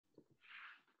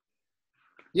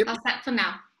Yep. How's that for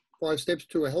now? 5 steps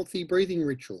to a healthy breathing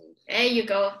ritual. There you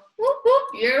go. Whoop, whoop.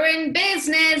 You're in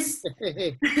business.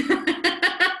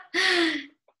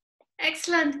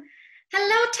 Excellent.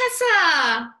 Hello,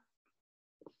 Tessa.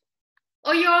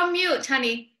 Oh, you're on mute,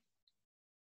 honey.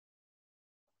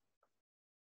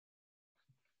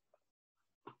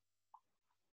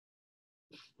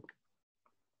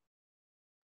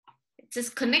 It's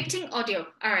just connecting audio.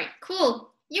 All right,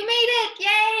 cool. You made it.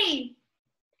 Yay.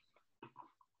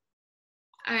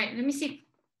 All right, let me see.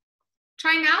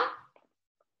 Try now.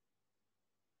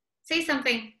 Say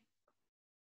something.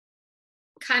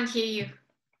 Can't hear you.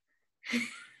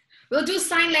 We'll do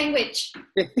sign language.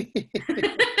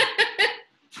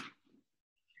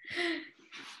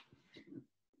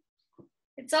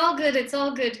 It's all good. It's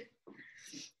all good.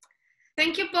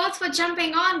 Thank you both for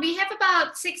jumping on. We have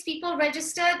about 6 people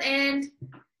registered, and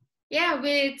yeah,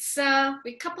 we're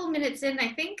a couple minutes in, I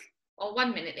think, or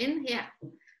 1 minute in. Yeah,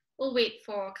 we'll wait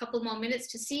for a couple more minutes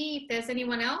to see if there's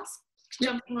anyone else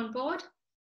jumping on board.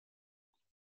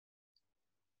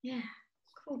 Yeah,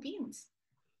 cool beans.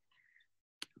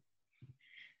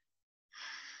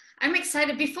 I'm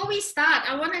excited. Before we start,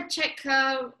 I want to check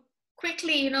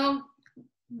quickly, you know,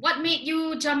 what made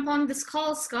you jump on this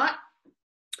call, Scott?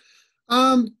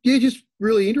 Yeah, just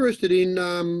really interested in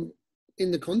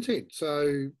the content.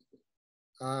 So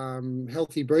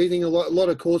healthy breathing. A lot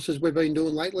of courses we've been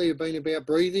doing lately have been about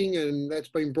breathing, and that's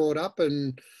been brought up.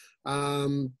 And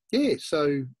yeah,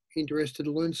 so interested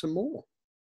to learn some more.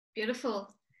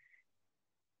 Beautiful.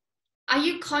 Are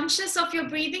you conscious of your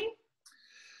breathing?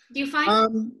 Do you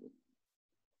find?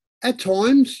 At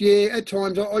times, yeah. At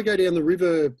times, I go down the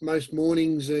river most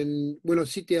mornings, and when I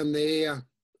sit down there.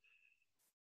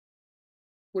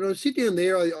 When I sit down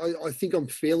there, I think I'm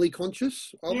fairly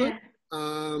conscious of it.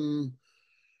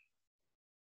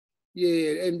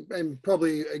 Yeah, and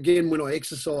probably, again, when I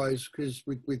exercise, because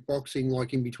with boxing,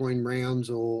 like in between rounds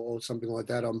or something like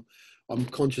that, I'm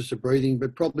conscious of breathing,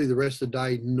 but probably the rest of the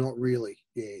day, not really,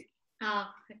 yeah. Oh,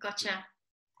 I gotcha.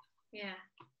 Yeah.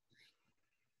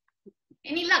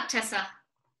 Any luck, Tessa?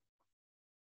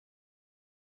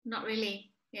 Not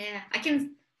really. Yeah, I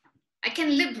can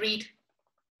lip read,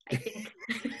 I think.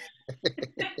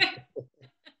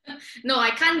 No,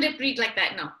 I can't lip read like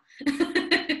that, no.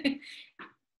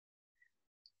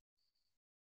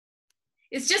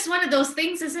 It's just one of those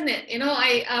things, isn't it? You know,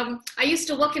 I used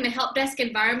to work in a help desk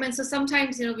environment, so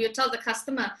sometimes, you know, we would tell the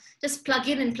customer, just plug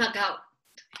in and plug out,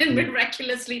 and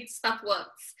miraculously stuff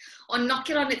works. Or knock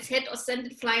it on its head or send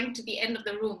it flying to the end of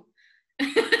the room.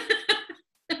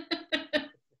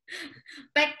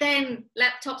 Back then,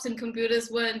 laptops and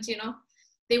computers weren't, you know,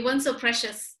 they weren't so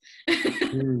precious.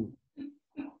 The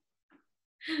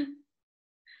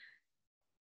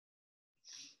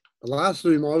last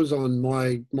Zoom I was on,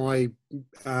 my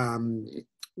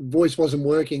voice wasn't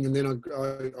working, and then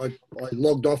I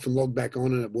logged off and logged back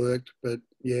on, and it worked. But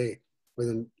yeah,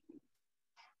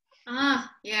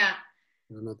 yeah.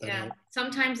 Not that Yeah. hard.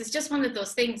 Sometimes it's just one of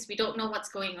those things. We don't know what's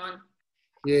going on.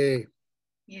 Yeah.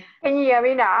 Yeah. Can you hear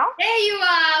me now? There you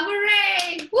are.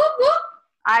 Hooray. Whoop, whoop.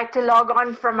 I had to log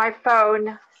on from my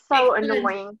phone. So Excellent.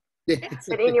 annoying. Yeah.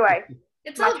 But anyway,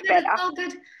 it's all good. better. It's all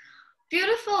good.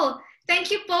 Beautiful. Thank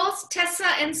you both, Tessa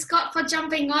and Scott, for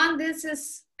jumping on. This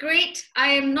is great. I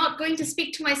am not going to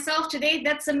speak to myself today.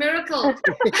 That's a miracle.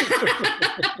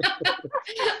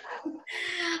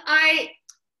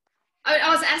 I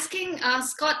was asking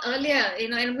Scott earlier, you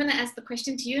know, and I'm going to ask the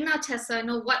question to you now, Tessa. You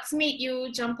know, what's made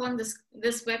you jump on this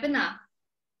webinar?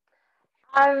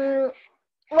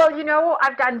 Well, you know,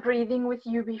 I've done breathing with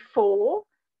you before,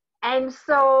 and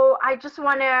so I just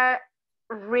want to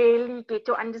really get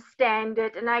to understand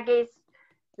it, and I guess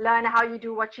learn how you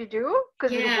do what you do,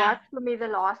 because it worked for me the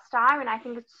last time, and I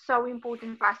think it's so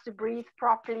important for us to breathe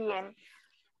properly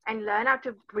and learn how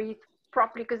to breathe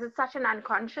properly, because it's such an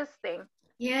unconscious thing.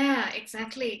 Yeah,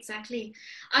 exactly.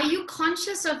 Are you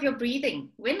conscious of your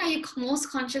breathing? When are you most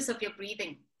conscious of your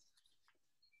breathing?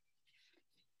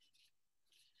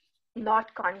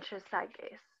 Not conscious, I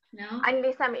guess. No?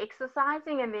 Unless I'm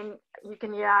exercising, and then you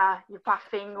can hear you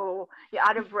puffing or you're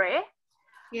out of breath.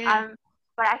 Yeah.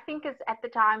 But I think it's at the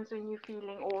times when you're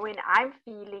feeling, or when I'm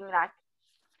feeling like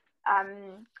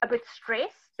a bit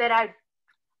stressed, that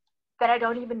I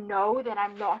don't even know that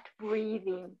I'm not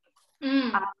breathing.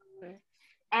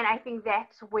 And I think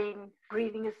that's when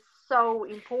breathing is so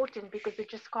important, because it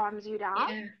just calms you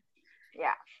down.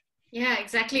 Yeah,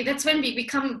 exactly. That's when we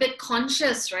become a bit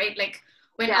conscious, right? Like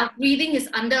when our breathing is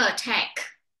under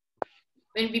attack.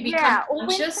 When we become or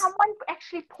conscious. when someone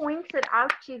actually points it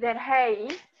out to you that, hey,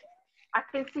 I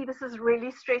can see this is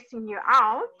really stressing you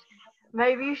out.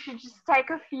 maybe you should just take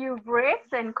a few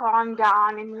breaths and calm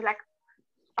down, and you're like,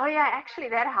 oh yeah, actually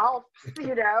that helps,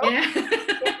 you know. Yeah.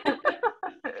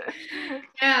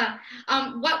 Yeah.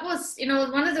 What was,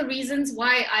 one of the reasons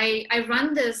why I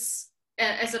run this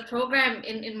as a program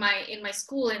in my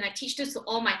school, and I teach this to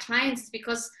all my clients, is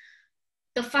because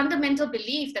the fundamental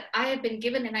belief that I have been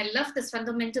given, and I love this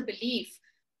fundamental belief,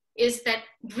 is that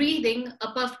breathing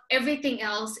above everything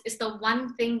else is the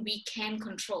one thing we can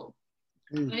control.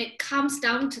 When it comes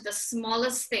down to the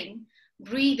smallest thing,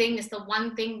 breathing is the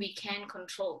one thing we can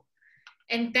control.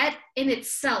 And that in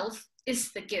itself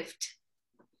is the gift.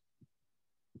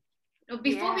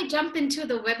 Before we jump into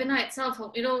the webinar itself,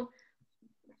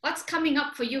 what's coming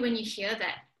up for you when you hear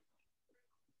that?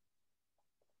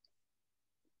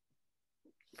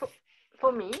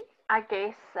 For me, I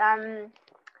guess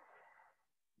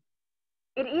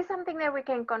it is something that we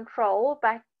can control,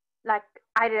 but like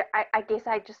I guess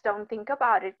I just don't think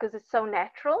about it because it's so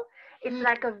natural. It's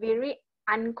like a very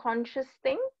unconscious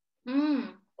thing.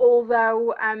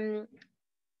 Although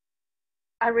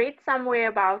I read somewhere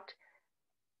about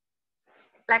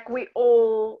like we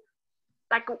all,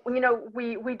 like,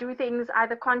 we do things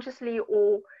either consciously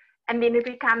and then it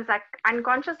becomes like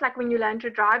unconscious. Like when you learn to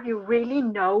drive, you really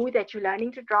know that you're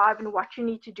learning to drive and what you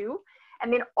need to do.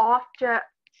 And then after,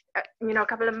 a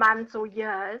couple of months or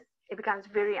years, it becomes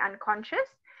very unconscious.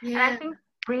 Yeah. And I think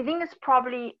breathing is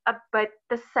probably a bit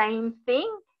the same thing.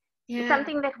 Yeah. It's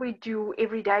something that we do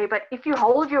every day. But if you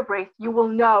hold your breath, you will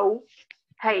know,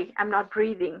 hey, I'm not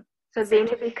breathing. So then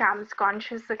it becomes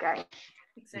conscious again.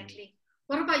 Exactly.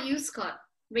 What about you, Scott?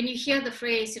 When you hear the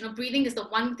phrase, breathing is the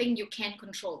one thing you can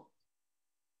control.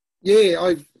 Yeah,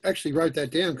 I actually wrote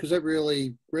that down because that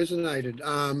really resonated.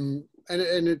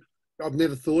 I've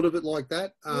never thought of it like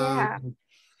that. Yeah.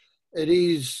 It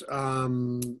is, I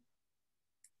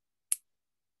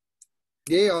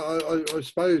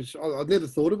suppose I've never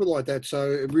thought of it like that.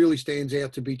 So it really stands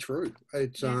out to be true.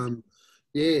 It's,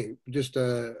 just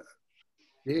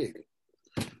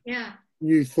Yeah.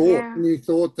 New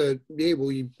thought that,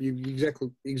 well, you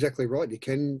exactly right.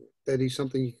 That is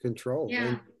something you control.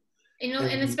 Yeah.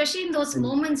 And especially in those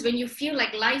moments when you feel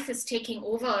like life is taking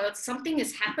over or something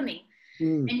is happening.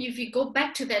 And if you go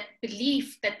back to that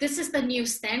belief that this is the new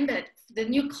standard, the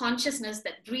new consciousness,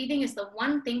 that breathing is the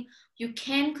one thing you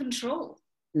can control.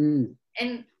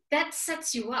 And that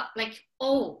sets you up like,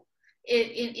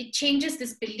 it changes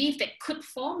this belief that could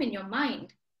form in your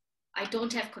mind. I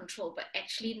don't have control, but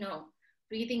actually no.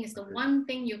 Breathing is the one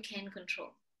thing you can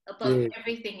control above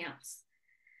everything else.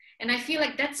 And I feel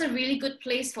like that's a really good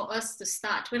place for us to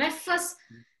start.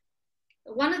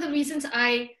 One of the reasons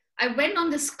I went on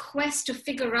this quest to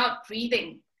figure out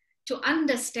breathing, to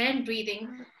understand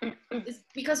breathing, is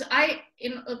because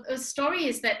a story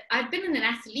is that I've been an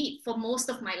athlete for most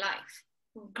of my life.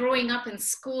 Growing up in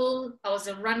school, I was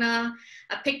a runner,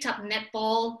 I picked up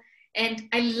netball, and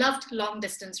I loved long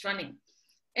distance running.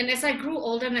 And as I grew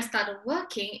older and I started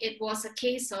working, it was a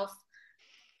case of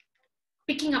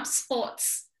picking up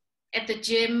sports at the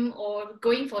gym or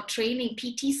going for training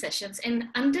PT sessions and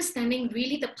understanding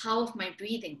really the power of my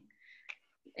breathing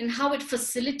and how it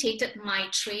facilitated my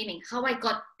training, how I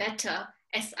got better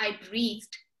as I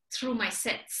breathed through my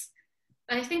sets.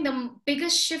 But I think the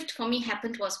biggest shift for me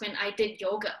happened was when I did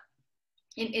yoga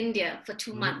in India for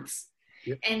 2 months.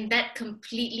 Yep. And that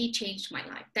completely changed my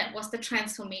life. That was the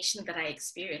transformation that I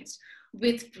experienced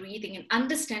with breathing and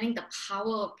understanding the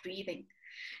power of breathing.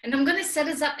 And I'm going to set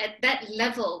us up at that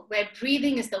level where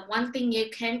breathing is the one thing you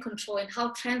can control and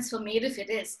how transformative it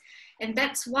is. And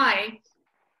that's why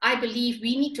I believe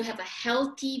we need to have a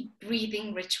healthy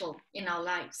breathing ritual in our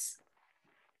lives.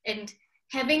 And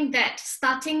having that,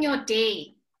 starting your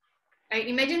day, right?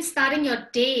 Imagine starting your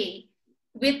day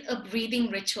with a breathing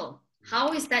ritual.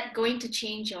 How is that going to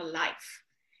change your life?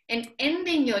 And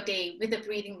ending your day with a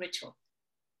breathing ritual.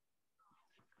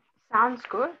 Sounds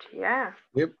good, yeah.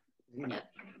 Yep. Yeah,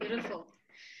 beautiful.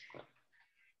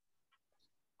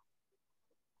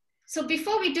 So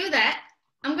before we do that,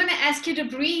 I'm going to ask you to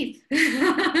breathe.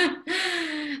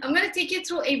 I'm going to take you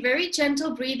through a very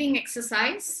gentle breathing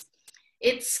exercise.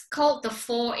 It's called the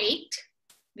 4-8,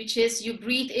 which is you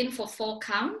breathe in for 4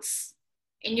 counts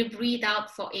and you breathe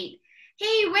out for 8.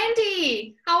 Hey,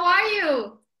 Wendy, how are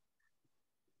you?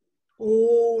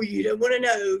 Oh, you don't want to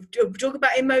know. Talk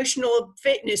about emotional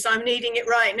fitness. I'm needing it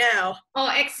right now. Oh,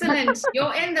 excellent.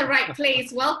 You're in the right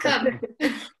place. Welcome.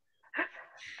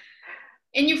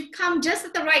 And you've come just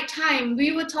at the right time.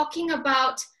 We were talking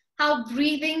about how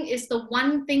breathing is the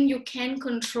one thing you can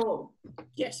control.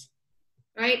 Yes.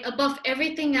 right? Above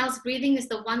everything else, breathing is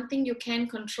the one thing you can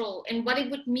control. And what it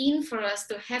would mean for us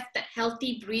to have that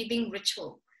healthy breathing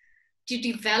ritual, to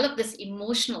develop this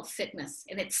emotional fitness,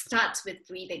 and it starts with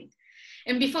breathing.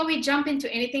 And before we jump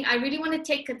into anything, I really want to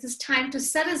take this time to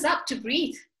set us up to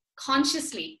breathe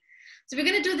consciously. So we're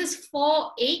going to do this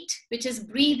 4-8, which is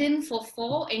breathe in for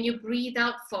 4 and you breathe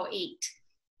out for 8.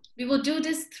 We will do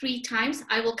this 3 times.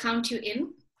 I will count you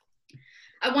in.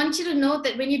 I want you to know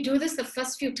that when you do this the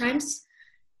first few times,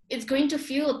 it's going to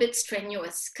feel a bit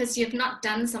strenuous because you've not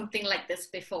done something like this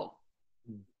before.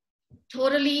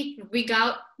 Totally wig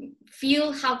out,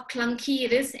 feel how clunky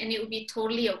it is, and it will be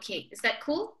totally okay. Is that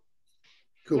cool?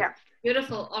 Cool. Yeah.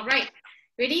 Beautiful. All right.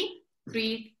 Ready?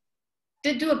 Breathe.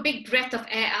 Do a big breath of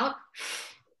air out.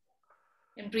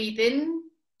 And breathe in.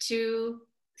 2,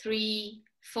 3,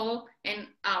 4, and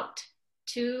out.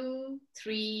 2,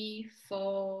 3,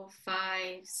 4,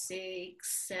 5,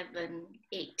 6, 7,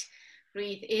 8.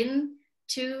 Breathe in.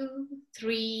 2,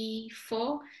 3,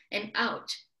 4, and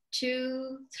out.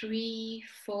 2, 3,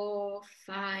 4,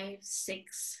 5,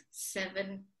 6,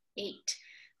 7, 8.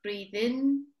 Breathe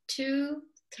in. 2,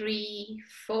 3,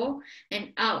 4,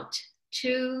 and out.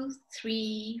 2,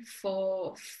 3,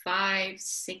 4, 5,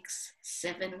 6,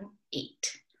 7,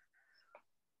 8.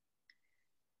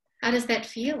 How does that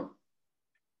feel?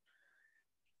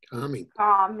 Calming.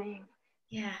 Calming.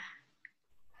 Yeah.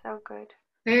 So good.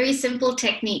 Very simple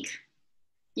technique.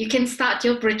 You can start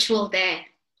your ritual there.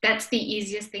 That's the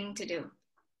easiest thing to do.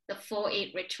 The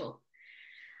 4-8 ritual.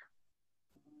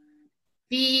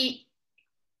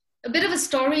 A bit of a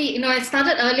story, I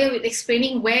started earlier with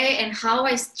explaining where and how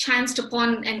I chanced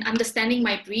upon and understanding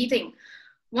my breathing.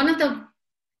 One of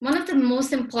the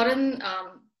most important,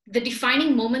 the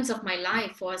defining moments of my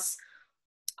life was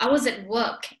I was at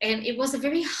work and it was a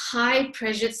very high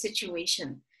pressured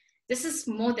situation. This is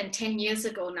more than 10 years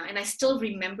ago now, and I still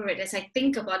remember it. As I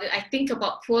think about it, I think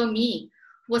about poor me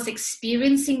who was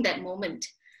experiencing that moment.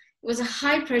 It was a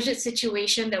high pressured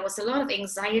situation. There was a lot of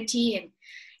anxiety and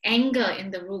anger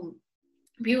in the room.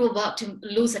 We were about to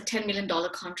lose a $10 million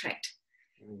contract.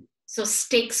 So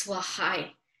stakes were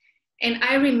high. And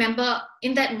I remember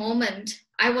in that moment,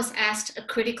 I was asked a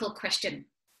critical question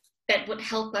that would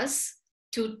help us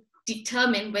to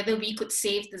determine whether we could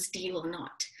save this deal or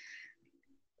not.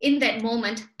 In that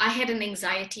moment, I had an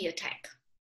anxiety attack.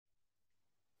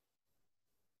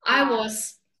 I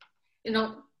was,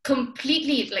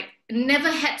 completely never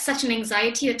had such an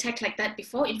anxiety attack like that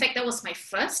before. In fact, that was my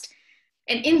first.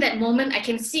 And in that moment, I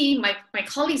can see my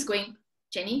colleagues going,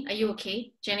 Jenny, are you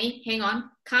okay? Jenny, hang on,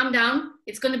 calm down.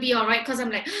 It's going to be all right. Because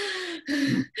I'm like,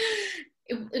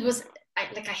 it was I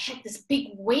had this big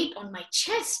weight on my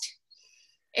chest.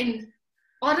 And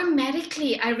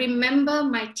automatically, I remember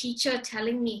my teacher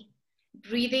telling me,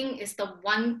 breathing is the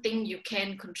one thing you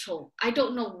can control. I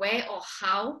don't know where or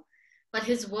how, but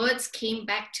his words came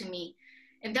back to me.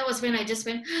 And that was when I just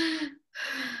went,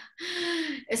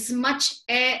 as much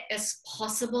air as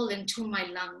possible into my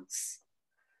lungs.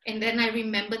 And then I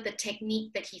remembered the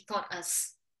technique that he taught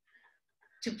us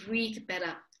to breathe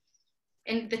better.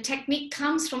 And the technique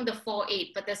comes from the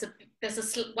 4-8, but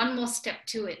there's one more step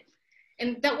to it.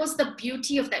 And that was the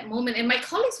beauty of that moment. And my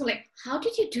colleagues were like, how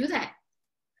did you do that?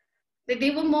 They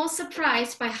were more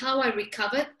surprised by how I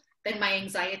recovered than my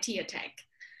anxiety attack.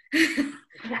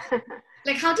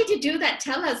 Like, how did you do that?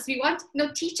 Tell us. We want,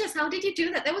 teach us. How did you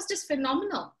do that? That was just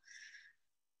phenomenal.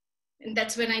 And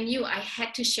that's when I knew I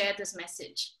had to share this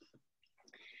message.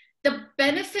 The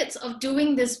benefits of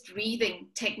doing this breathing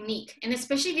technique, and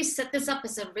especially if you set this up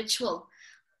as a ritual,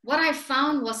 what I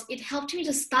found was it helped me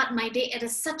to start my day at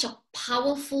such a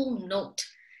powerful note.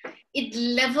 It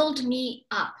leveled me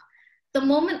up. The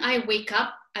moment I wake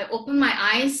up, I open my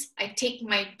eyes, I take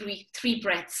my 3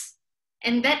 breaths.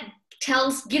 And that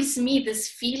gives me this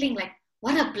feeling like,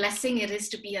 what a blessing it is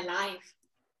to be alive,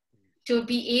 to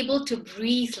be able to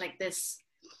breathe like this.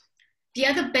 The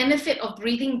other benefit of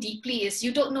breathing deeply is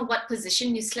you don't know what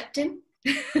position you slept in.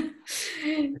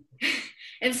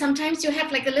 And sometimes you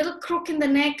have like a little crook in the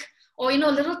neck or, a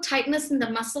little tightness in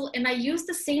the muscle. And I use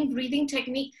the same breathing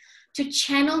technique to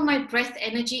channel my breath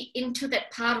energy into that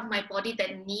part of my body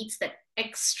that needs that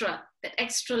extra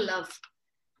love.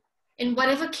 And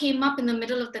whatever came up in the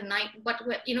middle of the night,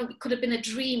 it could have been a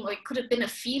dream or it could have been a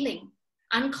feeling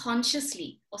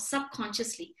unconsciously or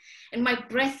subconsciously. And my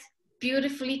breath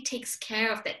beautifully takes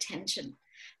care of that tension.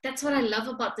 That's what I love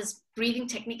about this breathing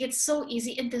technique. It's so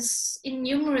easy and there's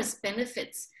numerous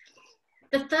benefits.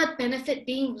 The third benefit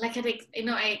being, like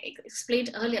I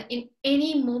explained earlier, in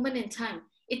any moment in time,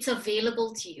 it's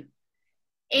available to you.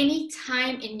 Any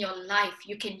time in your life,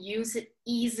 you can use it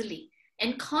easily.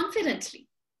 and confidently.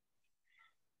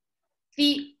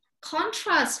 The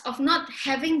contrast of not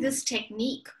having this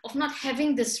technique, of not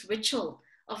having this ritual,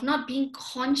 of not being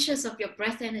conscious of your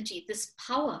breath energy, this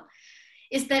power,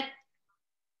 is that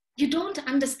you don't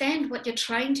understand what you're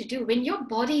trying to do. When your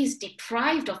body is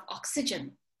deprived of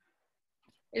oxygen,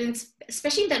 and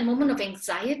especially in that moment of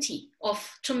anxiety,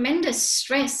 of tremendous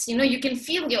stress, you know, you can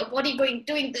feel your body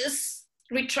doing this,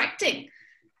 retracting.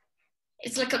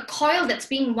 It's like a coil that's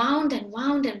being wound and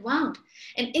wound and wound.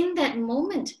 And in that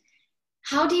moment,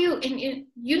 how do you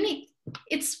need,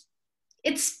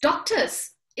 it's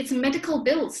doctors, it's medical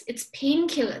bills, it's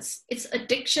painkillers, it's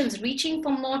addictions, reaching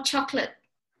for more chocolate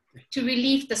to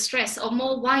relieve the stress, or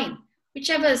more wine,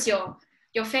 whichever is your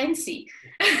fancy.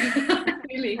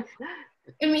 Really.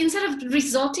 I mean, instead of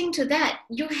resorting to that,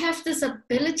 you have this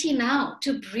ability now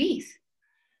to breathe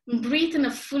in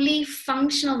a fully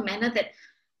functional manner that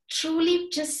truly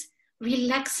just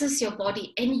relaxes your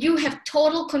body, and you have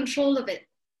total control of it.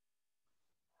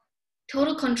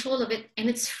 Total control of it, and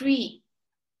it's free,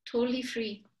 totally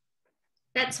free.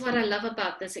 That's what I love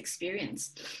about this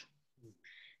experience.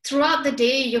 Throughout the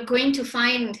day, you're going to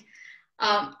find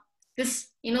this,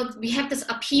 you know, we have this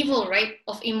upheaval, right,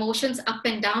 of emotions up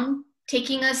and down,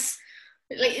 taking us,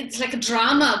 like, it's like a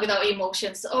drama with our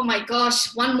emotions. Oh my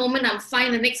gosh, one moment I'm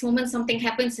fine, the next moment something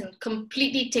happens and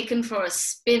completely taken for a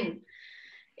spin.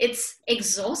 It's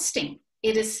exhausting.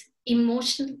 It is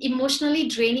emotionally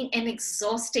draining and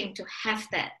exhausting to have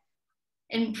that.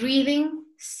 And breathing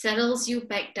settles you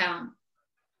back down.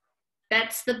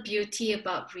 That's the beauty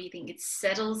about breathing. It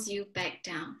settles you back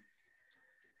down.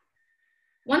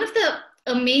 One of the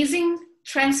amazing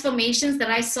transformations that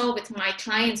I saw with my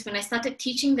clients when I started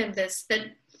teaching them this, that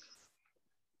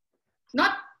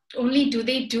not only do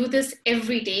they do this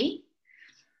every day,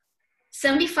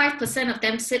 75% of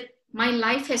them said, my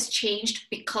life has changed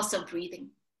because of breathing.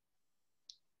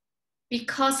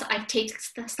 Because I've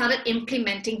started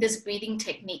implementing this breathing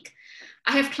technique.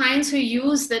 I have clients who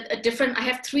use I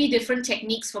have 3 different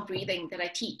techniques for breathing that I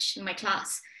teach in my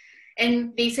class.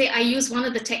 And they say, I use one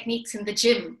of the techniques in the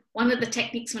gym, one of the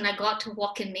techniques when I go out to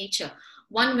walk in nature,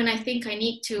 one when I think I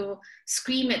need to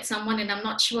scream at someone and I'm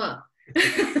not sure.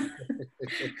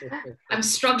 I'm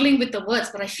struggling with the words,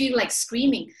 but I feel like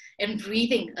screaming, and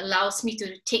breathing allows me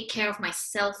to take care of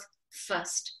myself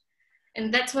first.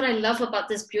 And that's what I love about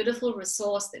this beautiful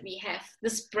resource that we have,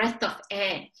 this breath of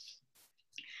air.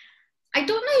 I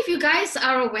don't know if you guys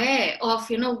are aware of,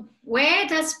 you know, where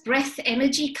does breath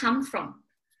energy come from?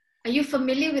 Are you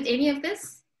familiar with any of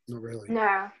this? Not really.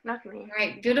 No, not me. All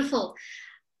right, beautiful.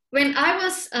 When I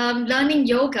was learning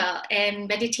yoga and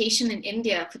meditation in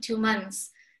India for 2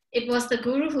 months, it was the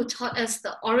guru who taught us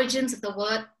the origins of the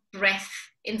word breath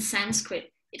in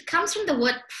Sanskrit. It comes from the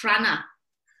word prāṇa,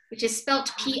 which is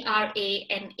spelled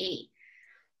P-R-A-N-A.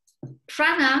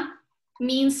 Prāṇa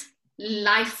means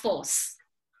life force.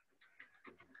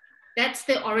 That's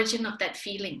the origin of that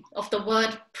feeling, of the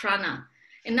word prāṇa.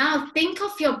 And now think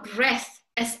of your breath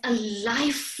as a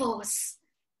life force,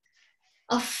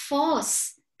 a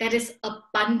force that is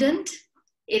abundant,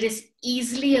 it is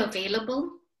easily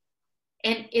available,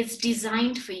 and it's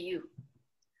designed for you,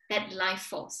 that life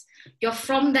force. You're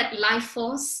from that life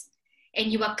force,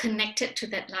 and you are connected to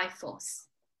that life force.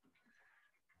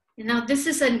 And now this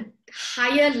is a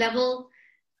higher level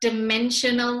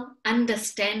dimensional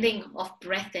understanding of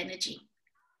breath energy.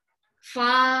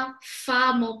 Far,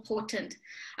 far more potent.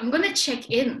 I'm going to check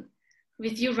in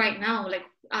with you right now. Like,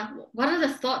 what are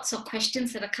the thoughts or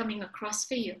questions that are coming across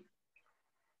for you?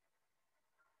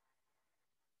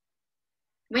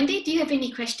 Wendy, do you have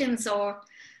any questions or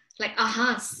like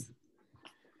ahas?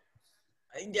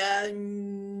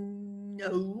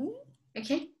 No.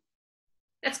 Okay,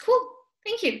 that's cool.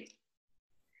 Thank you.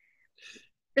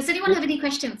 Does anyone have any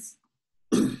questions?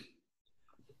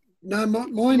 No,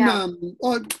 mine. No.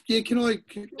 Can I?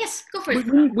 Yes, go for it.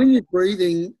 When you're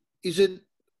breathing, is it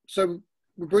so?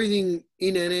 We're breathing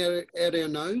in and out our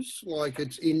nose, like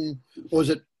it's in, or is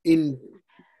it in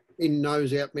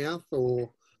nose out mouth,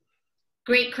 or?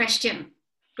 Great question.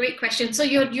 Great question. So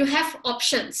you have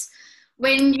options.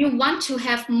 When you want to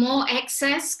have more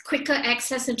access, quicker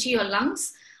access into your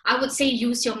lungs, I would say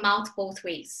use your mouth both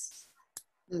ways.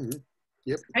 Mm-hmm.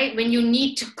 Yep. Right? When you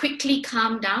need to quickly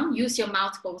calm down, use your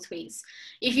mouth both ways.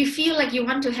 If you feel like you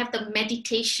want to have the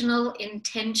meditational,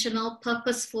 intentional,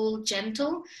 purposeful,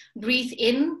 gentle, breathe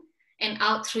in and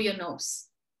out through your nose.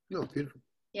 Oh, beautiful.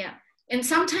 Yeah. And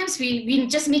sometimes we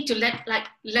just need to let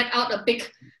out a big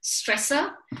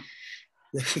stressor.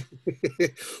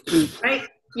 Right?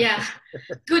 Yeah.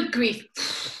 Good grief.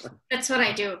 That's what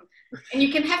I do. And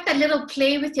you can have that little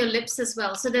play with your lips as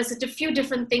well. So there's a few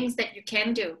different things that you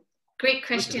can do. Great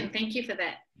question. Okay. Thank you for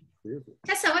that. Beautiful.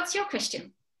 Tessa, what's your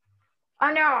question?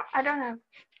 Oh no, I don't know.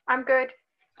 I'm good.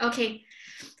 Okay.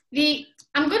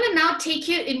 I'm going to now take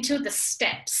you into the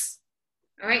steps.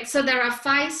 All right. So there are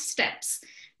 5 steps.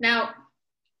 Now,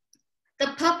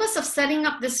 the purpose of setting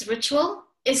up this ritual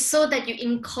is so that you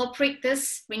incorporate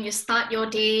this when you start your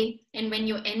day and when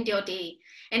you end your day.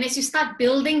 And as you start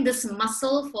building this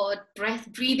muscle for a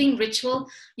breathing ritual,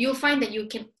 you'll find that you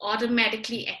can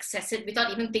automatically access it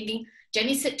without even thinking,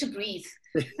 Jenny said to breathe.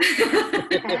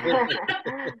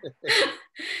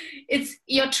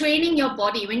 You're training your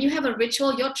body. When you have a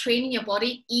ritual, you're training your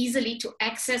body easily to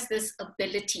access this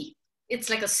ability. It's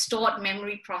like a stored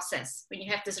memory process when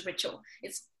you have this ritual.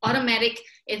 It's automatic,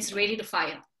 it's ready to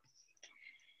fire.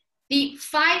 The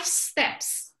 5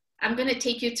 steps I'm going to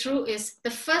take you through is,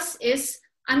 the first is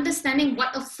understanding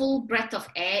what a full breath of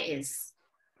air is.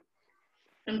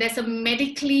 And there's a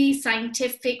medically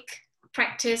scientific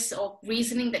practice or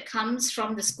reasoning that comes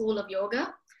from the school of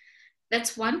yoga.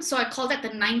 That's one. So I call that the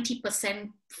 90%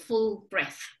 full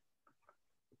breath.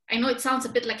 I know it sounds a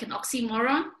bit like an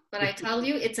oxymoron, but I tell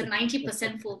you, it's a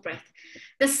 90% full breath.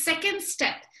 The second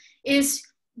step is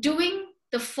doing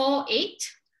the 4-8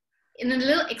 in a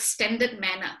little extended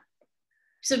manner.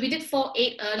 So we did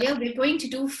 4-8 earlier. We're going to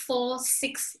do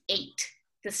 4-6-8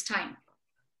 this time.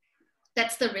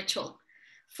 That's the ritual.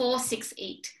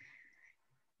 4-6-8.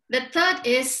 The third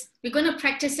is we're going to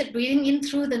practice it breathing in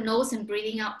through the nose and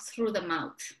breathing out through the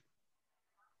mouth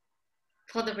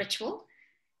for the ritual.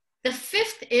 The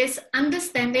fifth is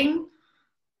understanding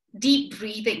deep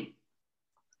breathing.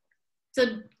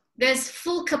 So there's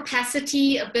full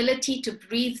capacity, ability to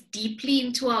breathe deeply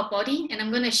into our body. And I'm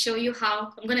going to show you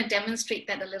how. I'm going to demonstrate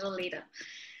that a little later.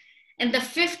 And the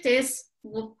fifth is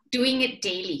doing it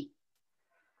daily.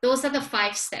 Those are the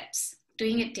 5 steps,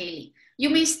 doing it daily. You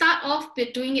may start off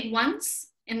with doing it once,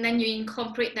 and then you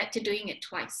incorporate that to doing it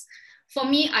twice. For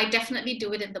me, I definitely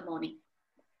do it in the morning.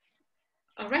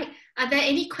 All right. Are there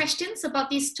any questions about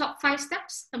these top 5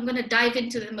 steps? I'm going to dive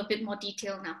into them a bit more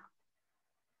detail now.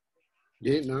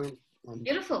 Yeah, no.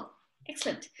 Beautiful.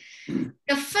 Excellent.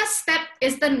 The first step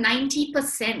is the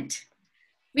 90%.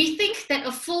 We think that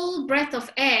a full breath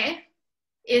of air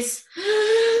is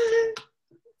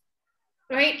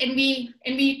right, and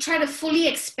we try to fully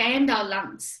expand our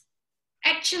lungs.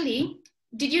 Actually,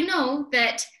 did you know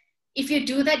that if you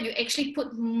do that, you actually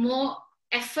put more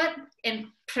effort and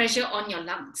pressure on your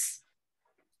lungs?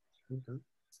 Okay.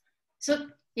 So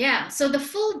yeah, so the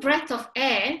full breath of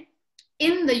air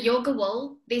in the yoga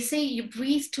world, they say you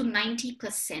breathe to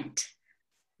 90%.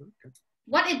 Okay.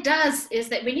 What it does is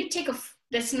that when you take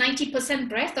this 90%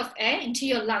 breath of air into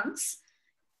your lungs,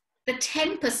 the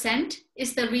 10%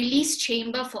 is the release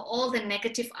chamber for all the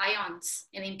negative ions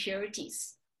and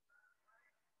impurities.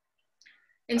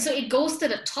 And so it goes to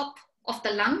the top of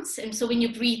the lungs. And so when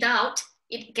you breathe out,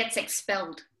 it gets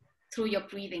expelled through your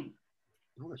breathing.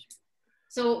 Nice.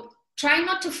 So try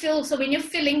not to fill. So when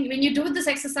you do this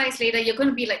exercise later, you're going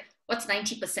to be like, what's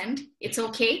 90%? It's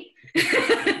okay.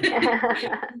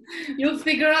 You'll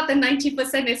figure out the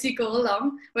 90% as you go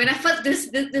along. When I felt this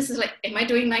is like, am I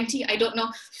doing 90? I don't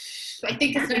know. I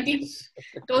think it's 90.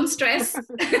 Don't stress.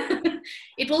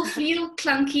 It will feel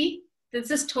clunky. This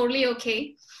is totally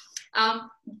okay.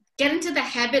 Get into the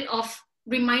habit of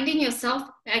reminding yourself,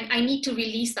 I need to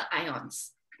release the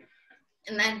ions.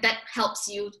 And then that helps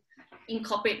you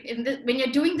incorporate. When you're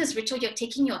doing this ritual, you're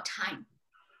taking your time.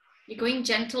 You're going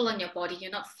gentle on your body.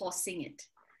 You're not forcing it.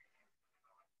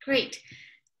 Great.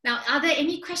 Now, are there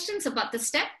any questions about this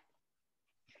step?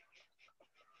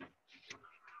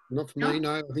 Not for me,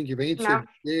 no. I think you've answered. No.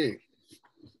 Yeah.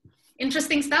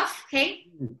 Interesting stuff, hey?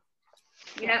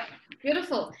 Yeah,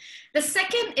 beautiful. The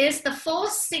second is the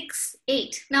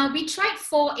 4-6-8. Now, we tried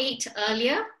 4-8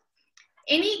 earlier.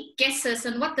 Any guesses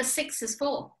on what the 6 is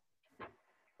for?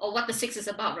 Or what the 6 is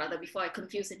about, rather, before I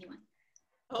confuse anyone?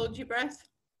 Hold your breath.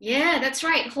 Yeah, that's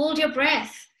right. Hold your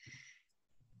breath.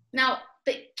 Now,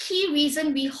 the key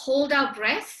reason we hold our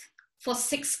breath for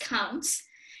 6 counts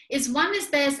is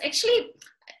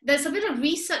there's a bit of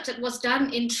research that was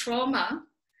done in trauma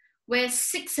where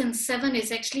 6 and 7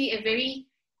 is actually a very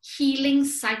healing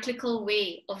cyclical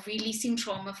way of releasing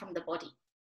trauma from the body.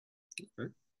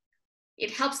 Okay. It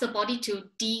helps the body to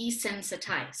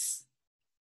desensitize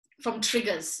from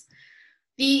triggers.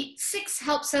 The 6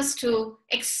 helps us to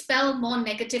expel more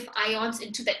negative ions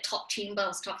into that top chamber I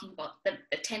was talking about, the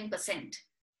 10%.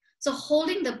 So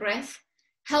holding the breath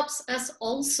helps us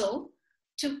also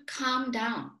to calm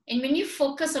down. And when you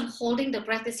focus on holding the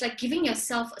breath, it's like giving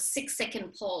yourself a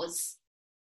 6-second pause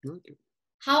Okay.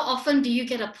 How often do you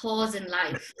get a pause in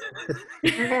life?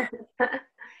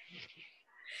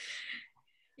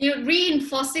 You're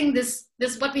reinforcing this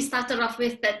what we started off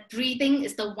with, that breathing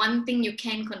is the one thing you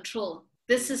can control.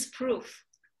 This is proof.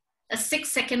 A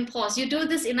 6-second pause. You do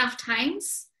this enough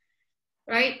times,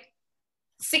 right?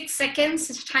 6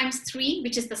 seconds times 3,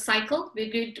 which is the cycle.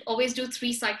 We always do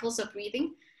 3 cycles of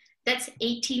breathing. That's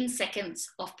 18 seconds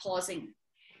of pausing.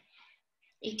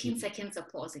 18 seconds of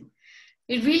pausing.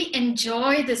 We really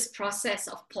enjoy this process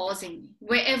of pausing.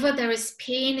 Wherever there is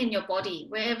pain in your body,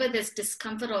 wherever there's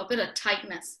discomfort or a bit of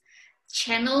tightness,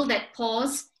 channel that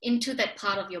pause into that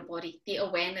part of your body, the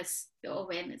awareness, your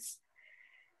awareness.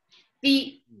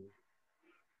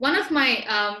 One of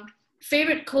my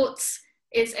favorite quotes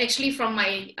is actually from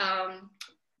my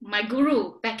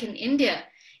guru back in India.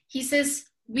 He says,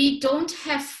 we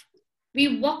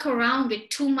walk around with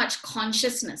too much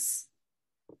consciousness.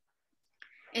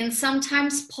 And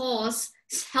sometimes pause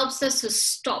helps us to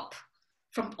stop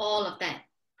from all of that.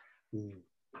 And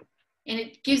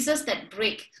it gives us that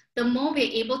break. The more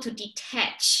we're able to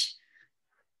detach,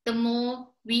 the more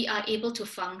we are able to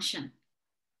function,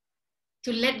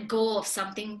 to let go of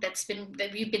something that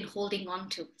we've been holding on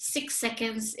to. 6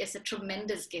 seconds is a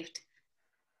tremendous gift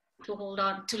to hold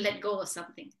on, to let go of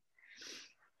something.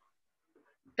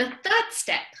 The third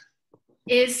step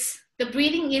is the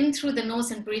breathing in through the nose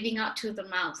and breathing out through the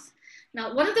mouth.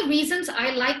 Now, one of the reasons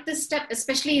I like this step,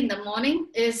 especially in the morning,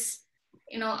 is,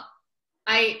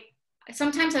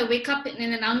 sometimes I wake up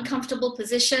in an uncomfortable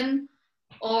position,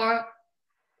 or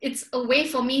it's a way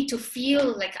for me to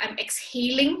feel like I'm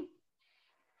exhaling.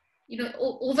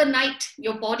 Overnight,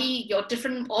 your body, your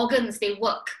different organs, they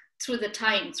work through the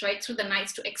times, right? Through the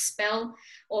nights to expel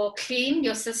or clean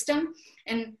your system.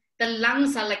 And the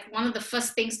lungs are like one of the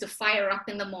first things to fire up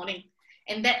in the morning.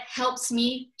 And that helps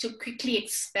me to quickly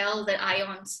expel the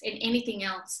ions and anything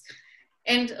else.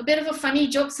 And a bit of a funny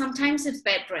joke, sometimes it's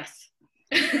bad breath.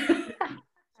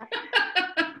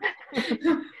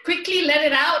 Quickly let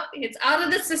it out. It's out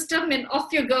of the system and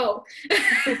off you go.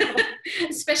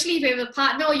 Especially if you have a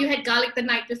partner or you had garlic the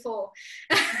night before.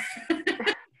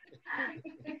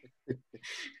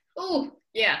 Oh,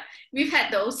 yeah, we've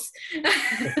had those.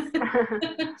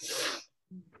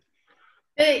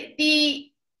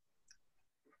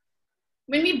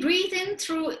 When we breathe in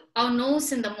through our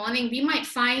nose in the morning, we might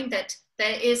find that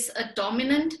there is a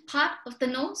dominant part of the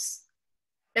nose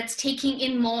that's taking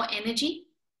in more energy,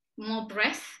 more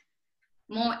breath,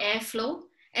 more airflow,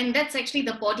 and that's actually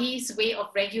the body's way of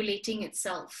regulating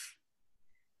itself.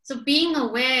 So being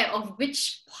aware of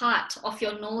which part of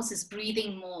your nose is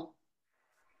breathing more.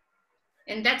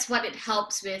 And that's what it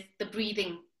helps with the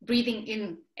breathing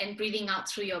in and breathing out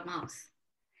through your mouth.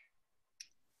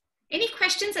 Any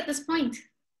questions at this point?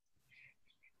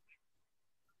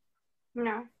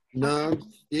 No. No.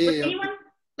 Yeah. Would anyone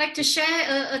like to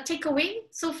share a takeaway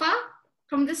so far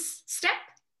from this step?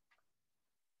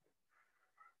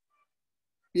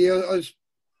 Yeah,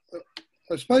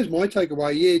 I suppose my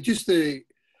takeaway, just and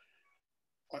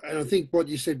I think what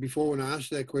you said before when I asked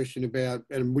that question about,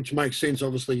 and which makes sense,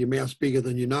 obviously your mouth's bigger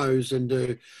than your nose,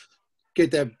 and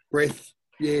get that breath,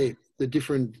 the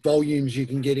different volumes you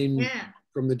can get in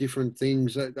from the different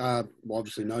things,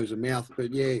 obviously nose and mouth,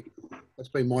 but that's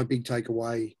been my big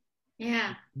takeaway.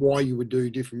 Yeah. Why you would do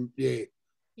different,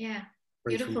 Yeah,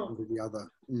 beautiful. One to the other.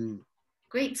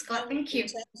 Great, Scott, thank you. In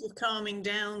terms of calming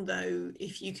down, though,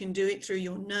 if you can do it through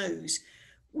your nose,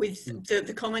 with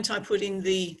the comment I put in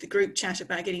the group chat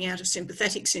about getting out of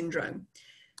sympathetic syndrome,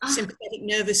 sympathetic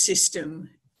nervous system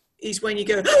is when you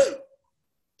go,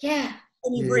 yeah,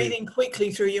 and you breathe in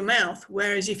quickly through your mouth.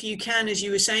 Whereas if you can, as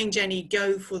you were saying, Jenny,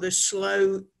 go for the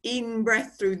slow in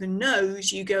breath through the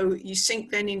nose, you sink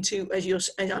then into, as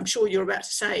I'm sure you're about to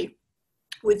say,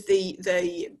 with the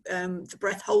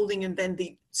breath holding and then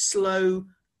the slow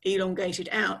elongated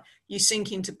out, you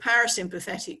sink into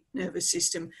parasympathetic nervous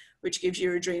system, which gives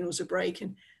your adrenals a break,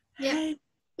 and then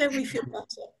we feel better.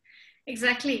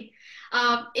 Exactly.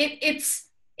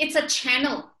 It's a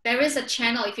channel. There is a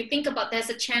channel. If you think about,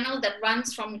 there's a channel that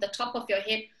runs from the top of your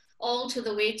head all to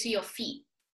the way to your feet.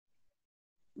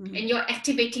 And you're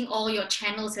activating all your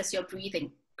channels as you're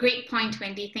breathing. Great point,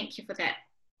 Wendy. Thank you for that.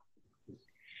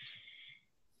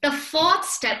 The fourth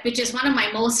step, which is one of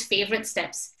my most favorite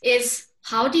steps, is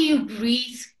how do you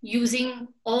breathe using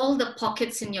all the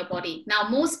pockets in your body? Now,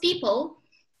 most people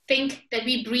think that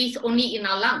we breathe only in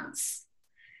our lungs.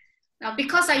 Now,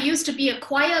 because I used to be a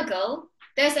choir girl,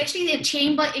 there's actually a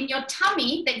chamber in your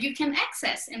tummy that you can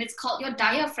access, and it's called your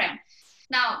diaphragm.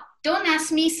 Now, don't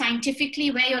ask me scientifically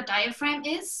where your diaphragm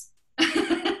is.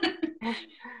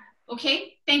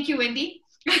 Okay, thank you, Wendy.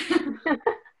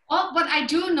 All what I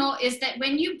do know is that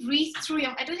when you breathe through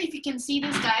your, I don't know if you can see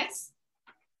this, guys.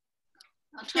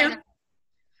 I'll try that.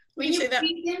 When you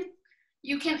breathe in,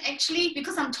 you can actually,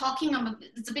 because I'm talking,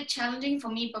 it's a bit challenging for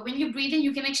me, but when you breathe in,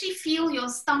 you can actually feel your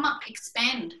stomach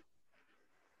expand.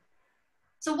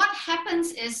 So what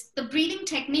happens is the breathing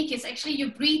technique is actually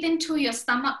you breathe into your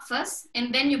stomach first,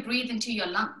 and then you breathe into your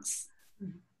lungs.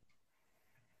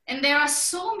 And there are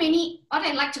so many, what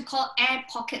I like to call air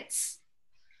pockets.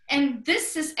 And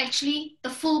this is actually the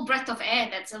full breath of air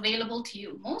that's available to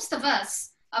you. Most of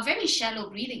us are very shallow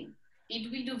breathing.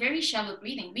 We do very shallow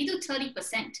breathing. We do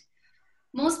 30%.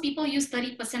 Most people use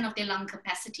 30% of their lung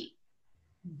capacity.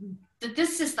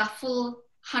 This is the full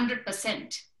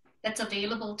 100% that's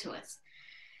available to us.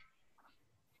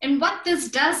 And what this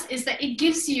does is that it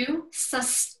gives you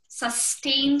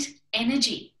sustained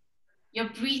energy. You're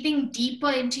breathing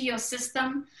deeper into your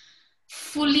system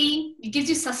fully. It gives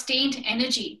you sustained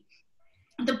energy.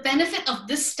 The benefit of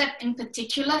this step in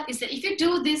particular is that if you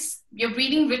do this, your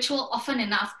breathing ritual often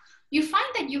enough, you find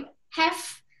that you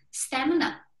have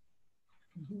stamina.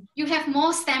 You have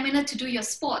more stamina to do your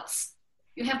sports.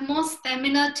 You have more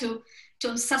stamina to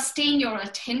sustain your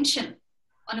attention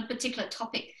on a particular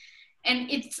topic.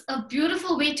 And it's a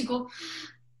beautiful way to go.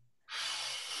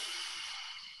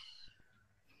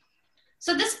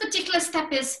 So this particular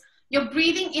step is you're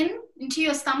breathing in into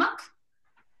your stomach,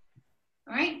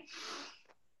 all right?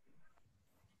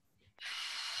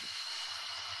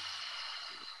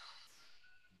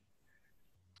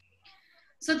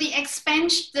 So the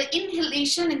expansion, the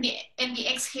inhalation and the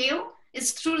exhale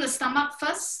is through the stomach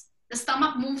first. The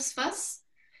stomach moves first,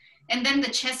 and then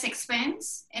the chest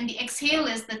expands. And the exhale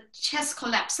is the chest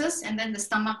collapses, and then the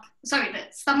stomach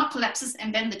collapses,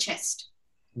 and then the chest.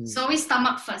 So always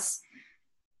stomach first.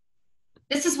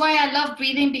 This is why I love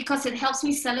breathing, because it helps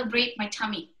me celebrate my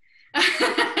tummy.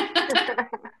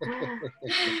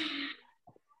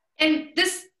 And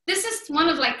this is one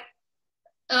of like,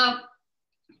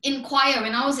 in choir,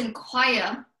 when I was in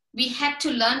choir, we had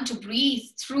to learn to breathe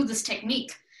through this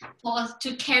technique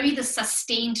to carry the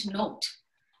sustained note.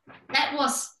 That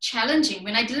was challenging.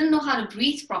 When I didn't know how to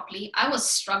breathe properly, I was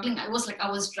struggling. I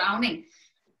was drowning.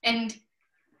 And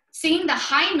singing the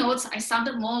high notes, I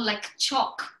sounded more like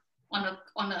chalk on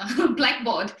a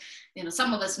blackboard. You know,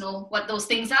 some of us know what those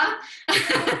things are.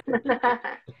 But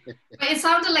it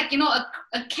sounded like, you know,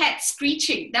 a cat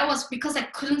screeching. That was because I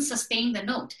couldn't sustain the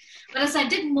note. But as I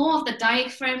did more of the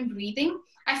diaphragm breathing,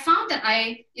 I found that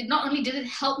it not only did it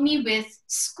help me with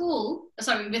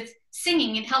with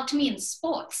singing, it helped me in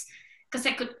sports, because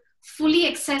I could fully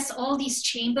access all these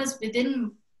chambers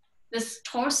within this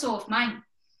torso of mine.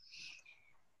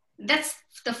 That's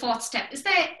the fourth step. Is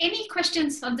there any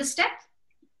questions on this step?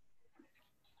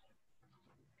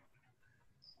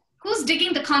 Who's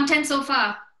digging the content so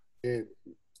far?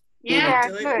 Yeah,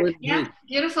 good. Yeah,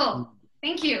 beautiful.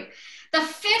 Thank you. The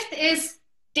fifth is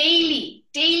daily.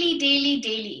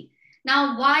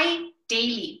 Now, why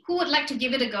daily? Who would like to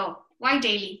give it a go? Why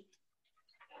daily?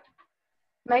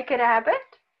 Make it a habit.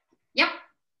 Yep.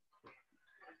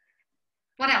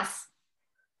 What else?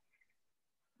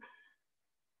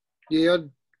 Yeah, I'd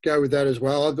go with that as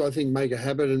well. I think make a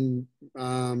habit, and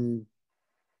I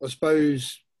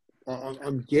suppose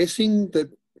I'm guessing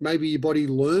that maybe your body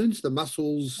learns, the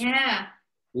muscles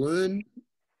learn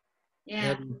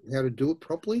how to do it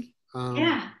properly.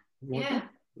 Yeah,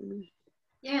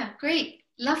 great.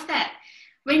 Love that.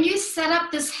 When you set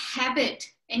up this habit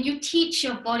and you teach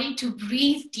your body to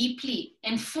breathe deeply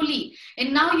and fully,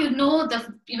 and now you know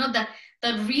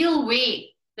the real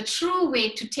way, the true way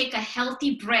to take a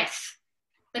healthy breath,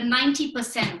 the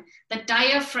 90%, the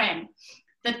diaphragm,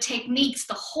 the techniques,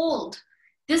 the hold.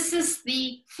 This is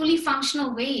the fully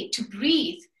functional way to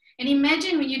breathe. And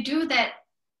imagine when you do that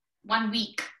 1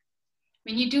 week,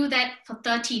 when you do that for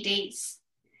 30 days,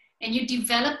 and you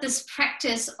develop this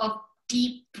practice of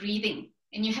deep breathing,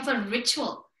 and you have a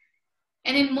ritual.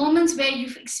 And in moments where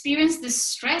you've experienced this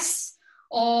stress,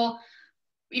 or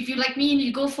if you're like me and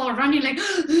you go for a run, you're like,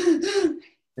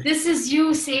 this is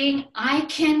you saying, I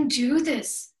can do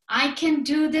this. I can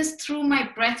do this through my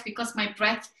breath, because my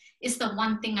breath is the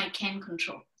one thing I can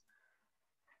control.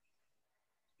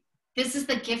 This is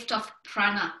the gift of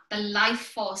prāṇa, the life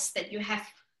force that you have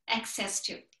access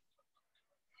to.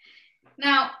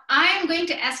 Now, I'm going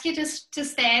to ask you to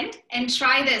stand and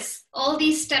try this, all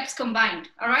these steps combined,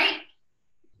 all right?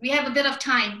 We have a bit of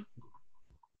time.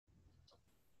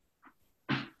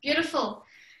 Beautiful.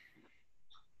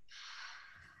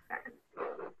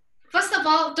 First of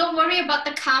all, don't worry about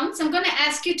the counts. I'm going to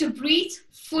ask you to breathe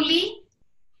fully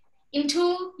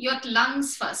into your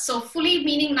lungs first. So fully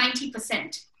meaning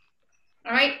 90%.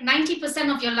 All right,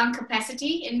 90% of your lung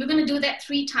capacity. And we're going to do that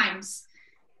 3 times.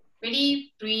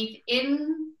 Ready? Breathe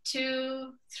in,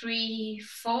 2, 3,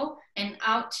 4, and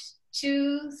out,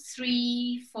 2,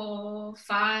 3, 4,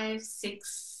 5,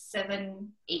 6,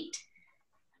 7, 8.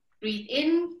 Breathe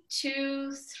in,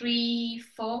 2, 3,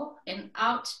 4, and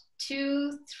out,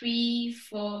 2, 3,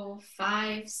 4,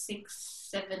 5, 6,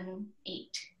 7,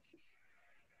 8.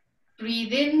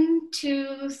 Breathe in,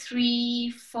 2,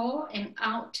 3, 4, and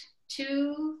out,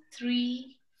 2,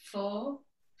 3, 4,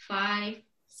 5,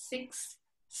 6,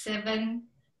 7,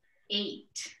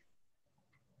 8.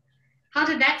 How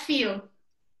did that feel?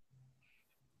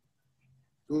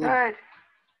 Good.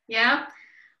 Yeah?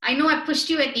 I know I pushed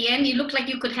you at the end. You looked like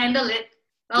you could handle it.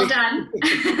 Well done.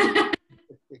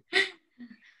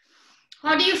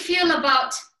 How do you feel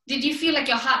about, did you feel like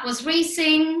your heart was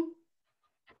racing?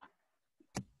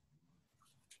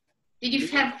 Did you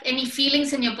have any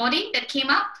feelings in your body that came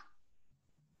up?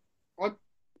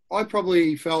 I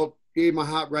probably felt, yeah, my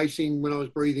heart racing when I was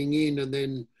breathing in, and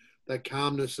then that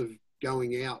calmness of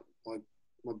going out.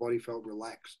 My body felt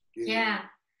relaxed. Yeah.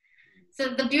 So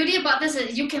the beauty about this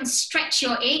is you can stretch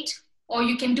your 8, or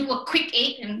you can do a quick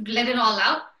 8 and let it all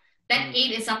out. That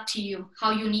 8 is up to you,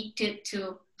 how you need it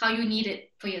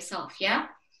for yourself. Yeah.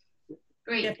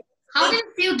 Great. Yeah. How did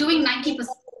it feel doing 90%? Done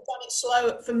it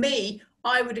slower. For me,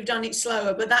 I would have done it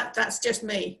slower, but that's just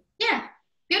me. Yeah.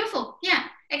 Beautiful. Yeah.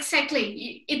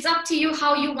 Exactly. It's up to you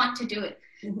how you want to do it.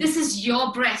 Mm-hmm. This is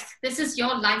your breath. This is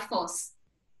your life force.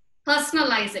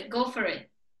 Personalize it. Go for it.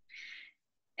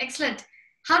 Excellent.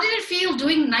 How did it feel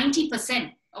doing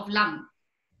 90% of lung?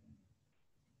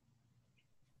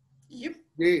 Yep.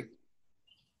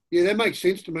 Yeah, that makes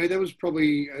sense to me. That was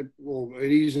probably, well,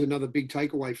 it is another big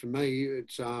takeaway for me.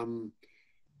 It's,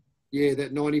 yeah,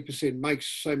 that 90% makes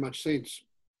so much sense.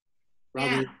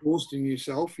 Rather than exhausting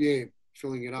yourself,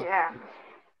 filling it up.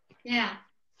 Yeah.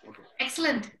 Okay.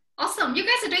 Excellent. Awesome. You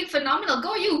guys are doing phenomenal.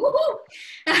 Go you. Woohoo!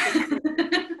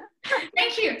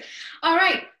 Thank you. All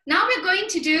right. Now we're going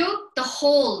to do the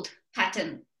hold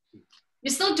pattern.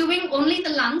 We're still doing only the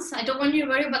lungs. I don't want you to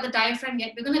worry about the diaphragm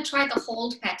yet. We're going to try the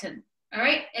hold pattern. All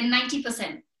right. And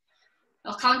 90%.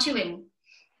 I'll count you in.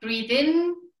 Breathe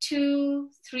in, 2,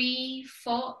 3,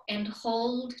 4, and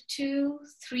hold 2,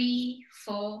 3,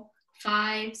 4,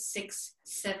 5, 6,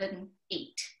 7,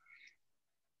 8.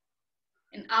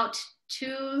 And out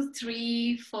 2,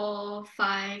 3, 4,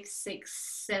 5,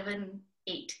 6, 7,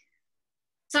 8.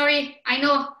 Sorry, I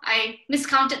know I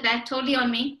miscounted that. Totally on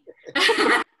me.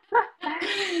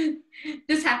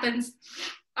 This happens.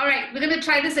 All right, we're going to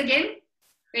try this again.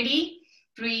 Ready?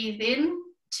 Breathe in,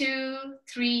 2,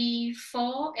 3,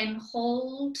 4, and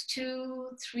hold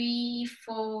 2, 3,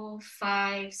 4,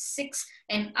 5, 6,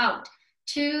 and out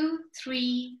 2,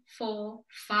 3, 4,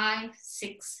 5,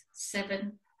 6,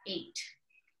 7, 8.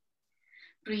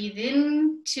 Breathe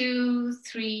in, 2,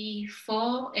 3,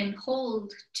 4, and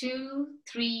hold 2,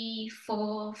 3,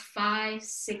 4, 5,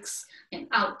 6, and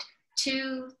out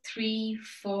 2, 3,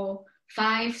 4,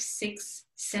 5, 6,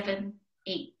 7,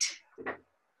 8.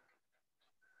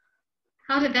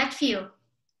 How did that feel?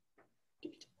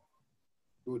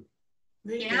 Good.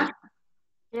 Yeah?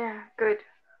 Yeah, good.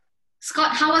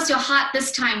 Scott, how was your heart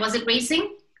this time? Was it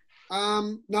racing?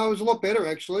 No, it was a lot better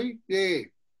actually. Yeah,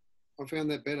 I found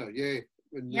that better. Yeah.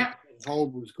 The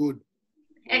hold was good.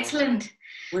 Excellent.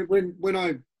 When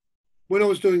I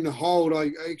was doing the hold,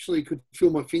 I actually could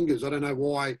feel my fingers. I don't know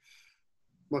why.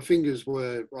 My fingers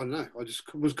were, I don't know. I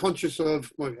just was conscious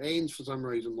of my hands for some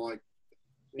reason.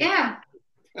 Yeah.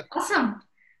 Awesome.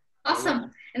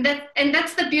 Awesome. And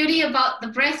that's the beauty about the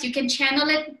breath. You can channel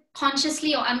it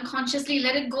consciously or unconsciously.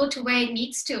 Let it go to where it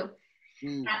needs to.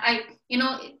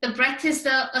 The breath is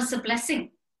a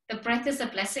blessing. The breath is a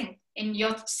blessing. And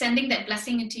you're sending that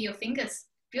blessing into your fingers.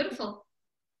 Beautiful.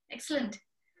 Excellent.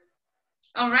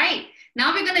 All right.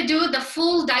 Now we're going to do the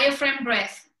full diaphragm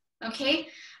breath. Okay.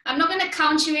 I'm not going to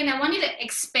count you in. I want you to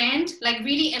expand, like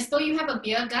really as though you have a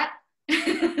beer gut.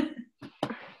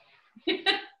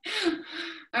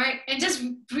 All right. And just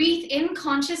breathe in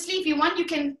consciously. If you want, you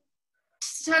can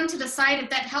turn to the side if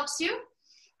that helps you.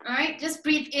 All right. Just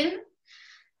breathe in.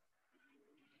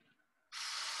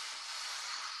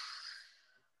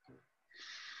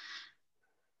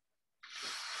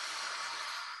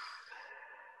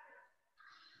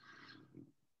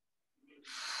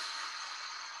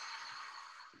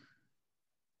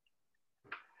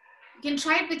 You can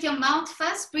try it with your mouth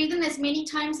first. Breathe in as many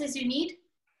times as you need.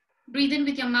 Breathe in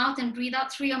with your mouth and breathe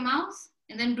out through your mouth.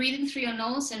 And then breathe in through your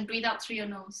nose and breathe out through your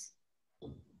nose.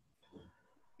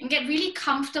 And get really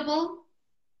comfortable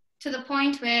to the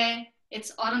point where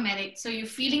it's automatic. So you're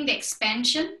feeling the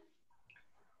expansion.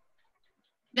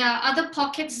 There are other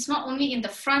pockets. It's not only in the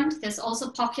front, there's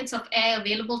also pockets of air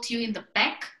available to you in the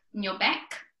back, in your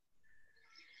back.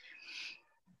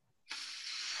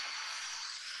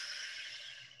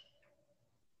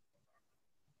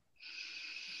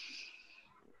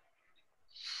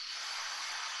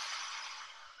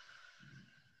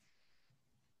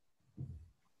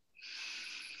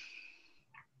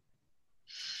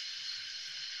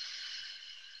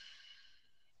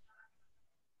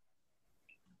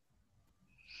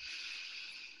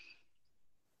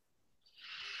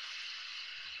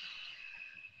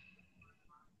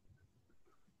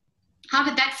 How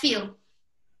did that feel?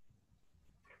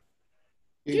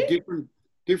 Yeah,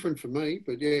 different for me,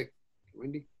 but yeah,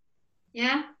 Wendy.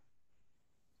 Yeah?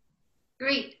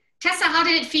 Great. Tessa, how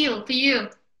did it feel for you?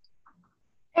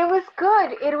 It was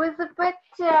good. It was a bit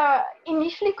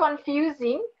initially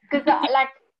confusing because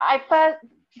I felt,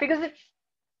 because it's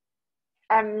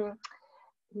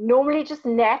normally just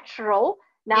natural.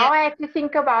 Now I have to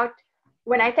think about,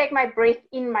 when I take my breath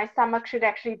in, my stomach should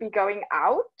actually be going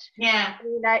out. Yeah.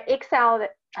 When I exhale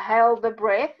the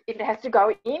breath, it has to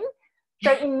go in.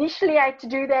 So initially I had to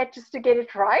do that just to get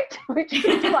it right, which is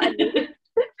funny.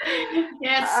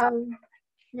 Yes.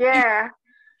 Yeah.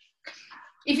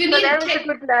 If you So need that a was tip, a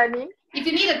good learning. if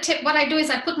you need a tip, what I do is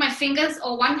I put my fingers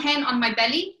or one hand on my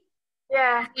belly.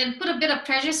 Yeah. And put a bit of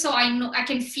pressure so I know I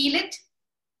can feel it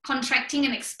contracting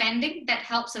and expanding. That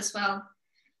helps as well.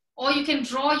 Or you can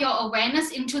draw your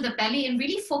awareness into the belly and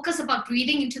really focus about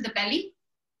breathing into the belly.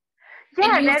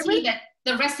 Yeah, and you'll see that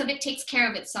the rest of it takes care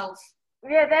of itself.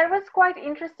 Yeah, that was quite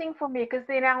interesting for me, because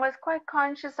then I was quite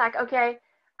conscious, like, okay,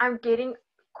 I'm getting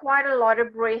quite a lot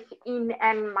of breath in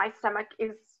and my stomach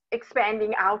is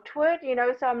expanding outward, you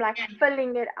know, so I'm like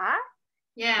filling it up.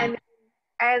 Yeah. And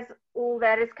as all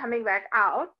that is coming back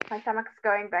out, my stomach's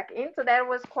going back in. So that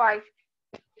was quite,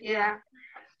 yeah.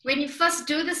 When you first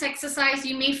do this exercise,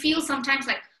 you may feel sometimes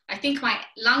like, I think my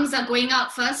lungs are going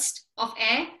out first of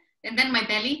air and then my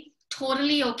belly.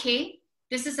 Totally okay.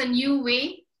 This is a new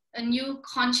way, a new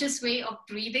conscious way of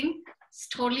breathing. It's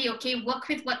totally okay. Work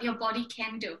with what your body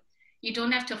can do. You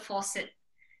don't have to force it.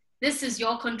 This is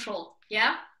your control.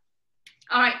 Yeah?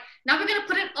 All right. Now we're going to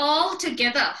put it all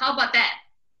together. How about that?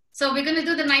 So we're going to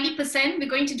do the 90%. We're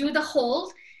going to do the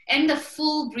hold and the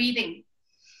full breathing.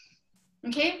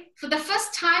 Okay? For the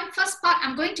first part,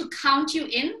 I'm going to count you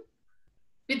in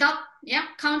without,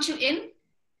 count you in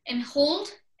and hold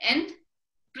and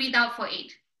breathe out for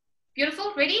 8.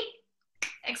 Beautiful. Ready?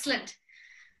 Excellent.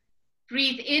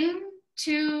 Breathe in,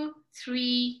 2,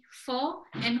 3, 4,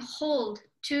 and hold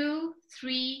 2,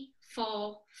 3,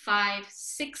 4, 5,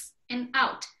 6, and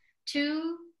out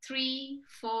 2, 3,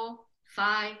 4,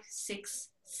 5, 6,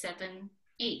 7,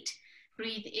 8.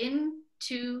 Breathe in,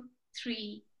 2,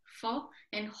 3, 4,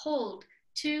 and hold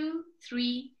 2,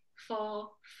 3, 4,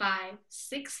 5,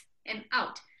 6, and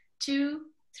out 2,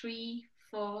 3,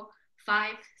 4,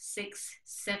 5, 6,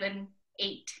 7,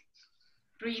 8.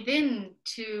 Breathe in,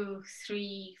 2,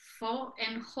 3, 4,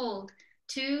 and hold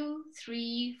 2,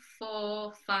 3,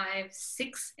 4, 5,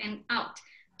 6, and out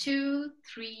 2,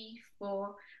 3,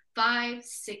 4, 5,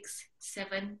 6,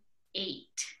 7, 8.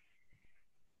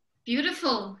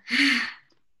 Beautiful.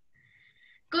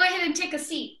 Go ahead and take a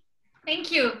seat.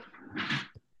 Thank you.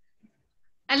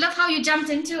 I love how you jumped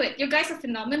into it. You guys are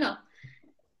phenomenal.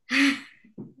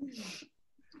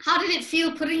 How did it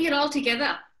feel putting it all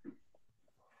together?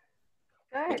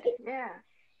 Good, yeah.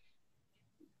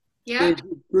 Yeah?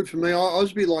 Good for me. I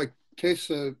was a bit like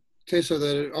Tessa,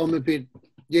 that I'm a bit,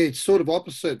 it's sort of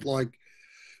opposite. Like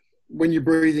when you're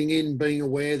breathing in, being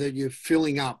aware that you're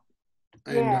filling up,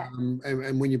 and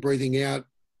and when you're breathing out,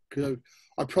 because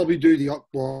I probably do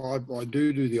I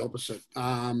do the opposite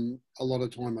a lot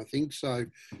of time, I think. So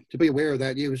to be aware of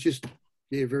that, it was just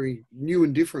very new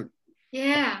and different.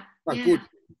 Yeah. But good.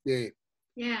 Yeah.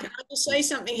 Yeah. Can I just say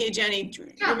something here, Jenny?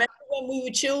 Yeah. Remember when we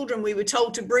were children, we were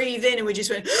told to breathe in and we just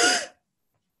went,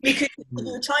 because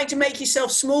you were trying to make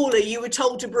yourself smaller, you were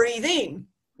told to breathe in.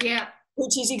 Yeah.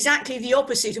 Which is exactly the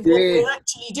opposite of what we're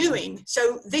actually doing.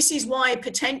 So this is why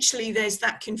potentially there's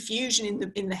that confusion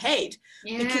in the head,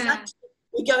 because actually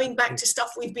we're going back to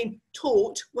stuff we've been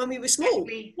taught when we were small.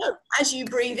 Exactly. No, as you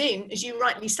breathe in, as you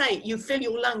rightly say, you fill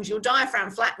your lungs, your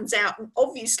diaphragm flattens out, and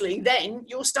obviously then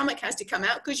your stomach has to come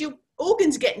out because your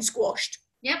organs are getting squashed.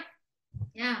 Yep.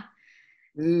 Yeah.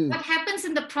 What happens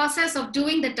in the process of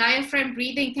doing the diaphragm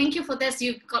breathing? Thank you for this.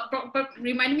 You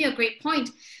reminded me of a great point.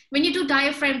 When you do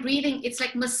diaphragm breathing, it's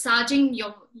like massaging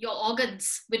your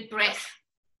organs with breath.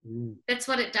 That's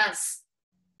what it does.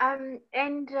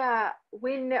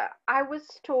 When I was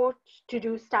taught to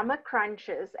do stomach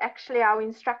crunches, actually our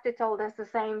instructor told us the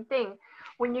same thing.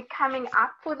 When you're coming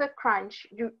up for the crunch,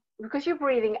 because you're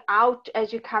breathing out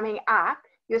as you're coming up,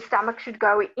 your stomach should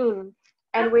go in.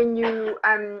 And when you're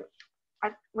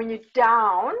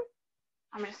down,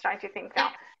 I'm just trying to think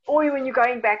now, or when you're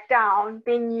going back down,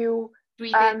 then you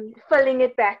filling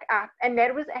it back up. And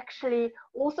that was actually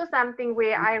also something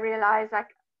where I realized, like,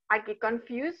 I get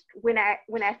confused when I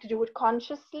have to do it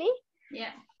consciously.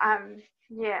 Yeah.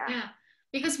 Yeah.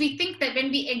 Because we think that when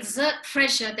we exert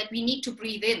pressure that we need to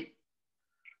breathe in.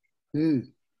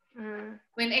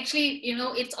 When actually, you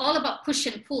know, it's all about push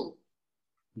and pull.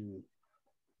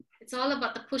 It's all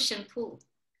about the push and pull.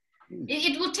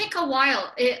 It will take a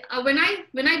while. When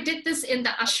I did this in the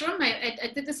ashram, I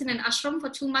did this in an ashram for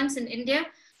 2 months in India.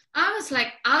 I was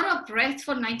like out of breath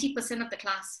for 90% of the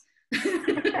class.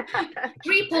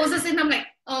 3 poses and I'm like,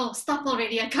 oh, stop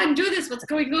already. I can't do this. What's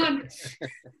going on?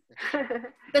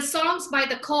 The songs by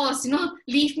the Course, you know,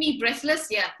 Leave Me Breathless.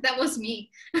 Yeah, that was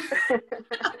me.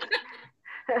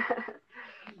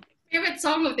 Favorite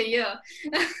song of the year.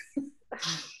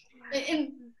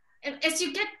 And as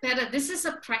you get better, this is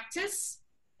a practice.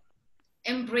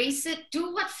 Embrace it.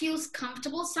 Do what feels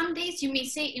comfortable. Some days you may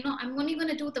say, you know, I'm only going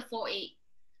to do the 4-8.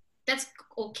 That's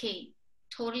okay.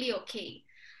 Totally okay.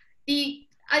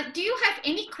 Do you have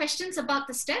any questions about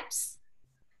the steps?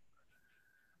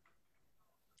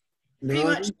 No, Pretty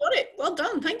much got it. Well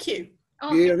done. Thank you.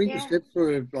 Oh, yeah, I think the steps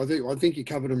were, I think you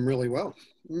covered them really well.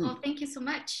 Oh, thank you so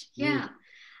much. Yeah.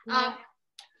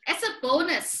 As a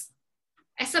bonus,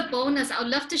 I would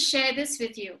love to share this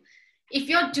with you. If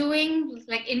you're doing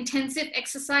like intensive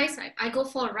exercise, I go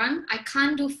for a run. I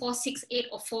can't do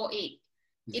 4-6-8 or 4-8.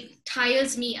 It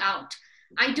tires me out.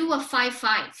 I do a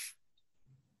 5-5.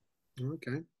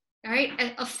 Okay. All right.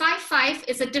 A 5-5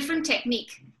 is a different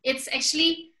technique. It's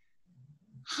actually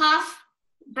half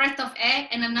breath of air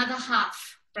and another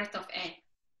half breath of air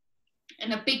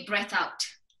and a big breath out.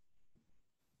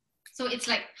 So it's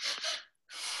like,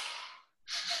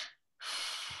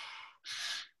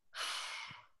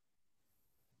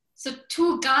 so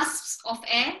 2 gasps of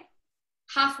air,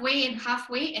 halfway and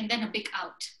halfway, and then a big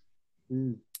out.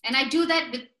 And I do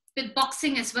that with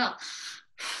boxing as well.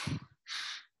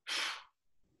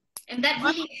 And that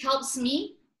really helps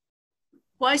me.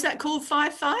 Why is that called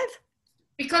 5-5?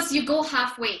 Because you go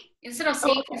halfway. Instead of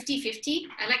saying 50-50,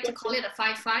 I like to call it a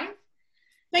 5-5. Thank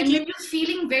and you. when you're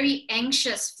feeling very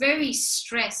anxious, very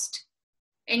stressed,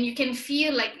 and you can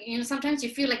feel like, you know, sometimes you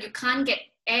feel like you can't get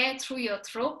air through your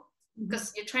throat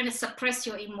because you're trying to suppress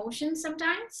your emotions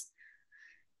sometimes.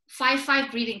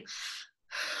 5-5 breathing.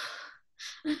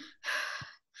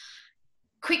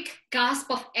 Quick gasp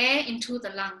of air into the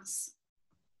lungs.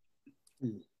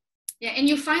 Yeah, and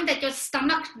you find that your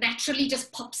stomach naturally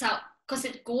just pops out because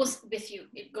it goes with you.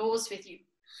 It goes with you.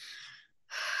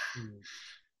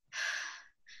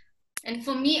 And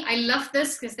for me, I love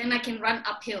this because then I can run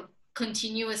uphill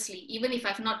continuously, even if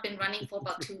I've not been running for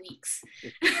about 2 weeks.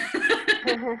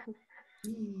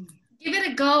 Give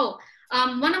it a go.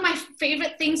 One of my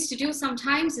favorite things to do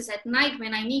sometimes is at night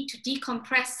when I need to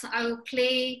decompress, I will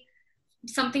play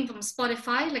something from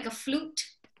Spotify, like a flute,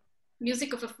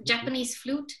 music of a Japanese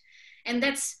flute. And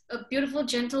that's a beautiful,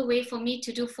 gentle way for me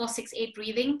to do 4-6-8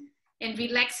 breathing and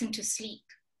relax into sleep.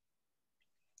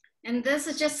 And this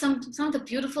is just some of the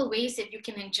beautiful ways that you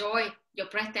can enjoy your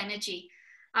breath energy.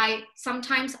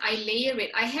 Sometimes I layer it.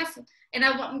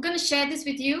 I'm going to share this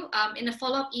with you in a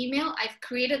follow-up email. I've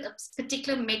created a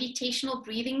particular meditational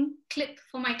breathing clip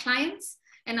for my clients,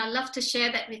 and I'd love to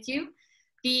share that with you.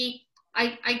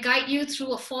 I guide you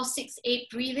through a 4-6-8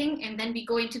 breathing, and then we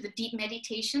go into the deep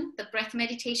meditation, the breath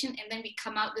meditation, and then we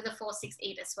come out with a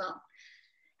 4-6-8 as well.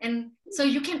 And so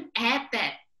you can add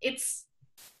that. It's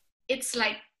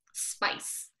like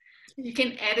spice. You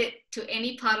can add it to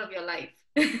any part of your life.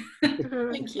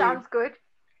 Thank you. Sounds good.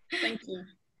 Thank you.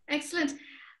 Excellent.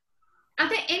 Are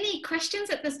there any questions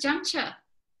at this juncture?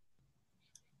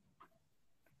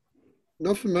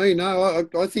 Not for me, no.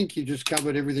 I think you just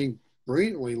covered everything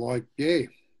brilliantly. Like,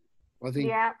 I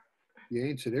think you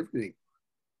answered everything.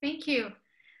 Thank you.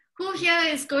 Who here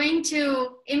is going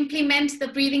to implement the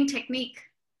breathing technique?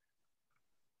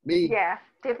 Me. Yeah,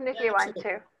 definitely want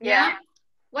to. Yeah.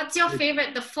 What's your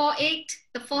favorite? The 4-8,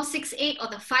 the 4-6-8, or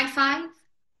the 5-5?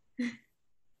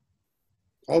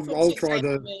 I'll try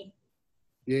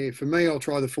for me, I'll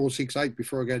try the 4-6-8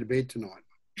 before I go to bed tonight.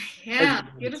 Yeah,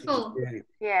 beautiful.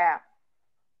 Yeah.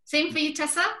 Same for you,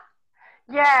 Tessa?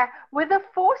 Yeah, with the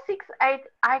 4-6-8,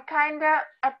 I kind of,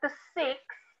 at the 6,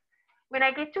 when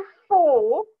I get to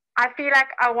 4, I feel like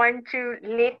I want to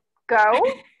let go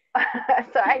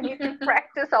So I need to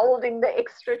practice holding the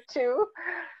extra 2.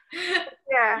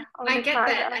 Yeah, I get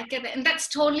that. I get that. And that's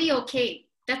totally okay.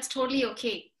 That's totally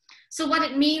okay. So what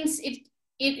it means,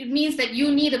 it means that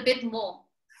you need a bit more.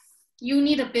 You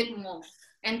need a bit more.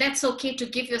 And that's okay to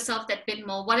give yourself that bit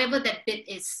more, whatever that bit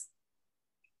is.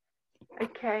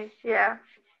 Okay, yeah.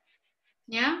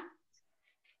 Yeah?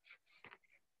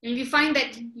 And if you find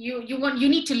that you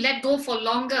need to let go for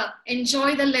longer,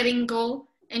 enjoy the letting go,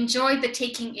 enjoy the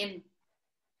taking in.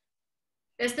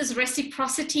 There's this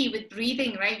reciprocity with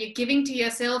breathing, right? You're giving to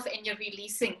yourself and you're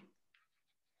releasing.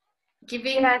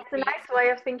 Giving. Yeah, it's a nice way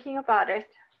of thinking about it.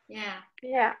 Yeah.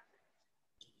 Yeah.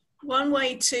 One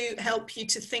way to help you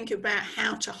to think about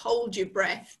how to hold your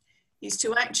breath is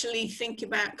to actually think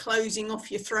about closing off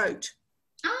your throat.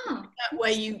 Oh. That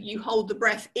way you hold the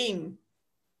breath in.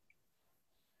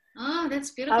 Oh, that's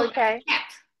beautiful. Okay.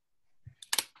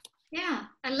 Yeah,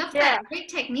 I love that. Great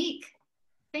technique.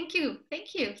 Thank you.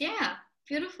 Thank you. Yeah,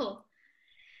 beautiful.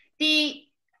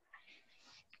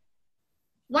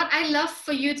 What I love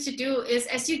for you to do is,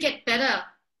 as you get better,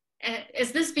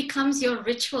 as this becomes your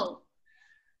ritual,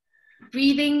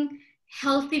 breathing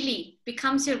healthily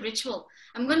becomes your ritual,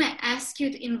 I'm going to ask you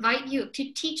to invite you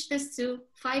to teach this to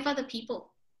 5 other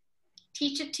people.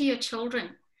 Teach it to your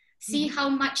children. See how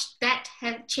much that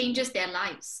changes their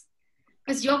lives.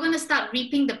 Because you're going to start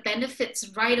reaping the benefits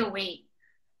right away.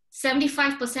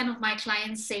 75% of my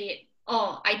clients say,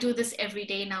 oh, I do this every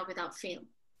day now without fail.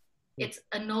 It's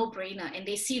a no-brainer, and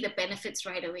they see the benefits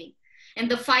right away. And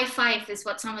the 5-5 is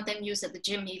what some of them use at the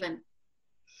gym even.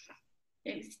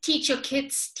 Teach your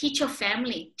kids, teach your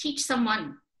family, teach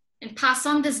someone, and pass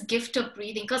on this gift of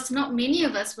breathing, because not many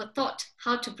of us were taught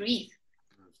how to breathe.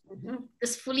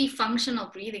 This fully functional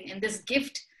breathing, and this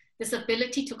gift, this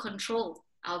ability to control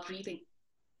our breathing.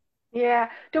 Yeah.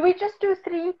 Do we just do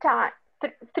 3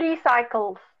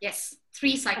 cycles? Yes,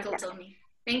 3 cycles only.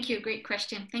 Thank you. Great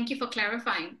question. Thank you for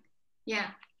clarifying.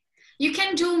 Yeah. You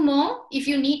can do more if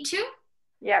you need to.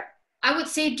 Yeah. I would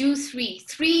say do 3.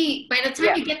 3, by the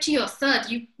time you get to your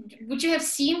 3rd, would you have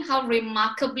seen how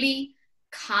remarkably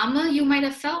calmer you might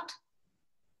have felt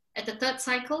at the 3rd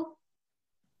cycle?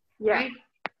 Yeah. Right?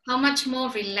 How much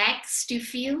more relaxed you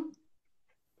feel?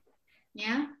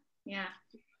 Yeah? Yeah.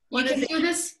 You can do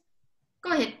this.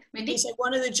 Go ahead, Wendy. So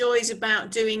one of the joys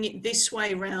about doing it this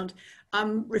way round,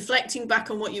 reflecting back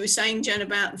on what you were saying, Jen,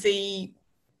 about the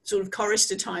sort of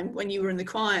chorister time when you were in the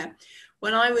choir.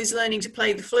 When I was learning to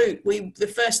play the flute, the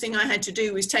first thing I had to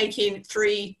do was take in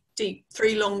 3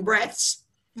 long breaths.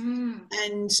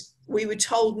 And we were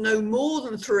told no more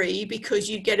than 3 because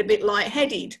you'd get a bit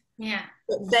lightheaded. Yeah.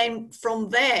 But then from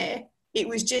there, it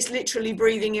was just literally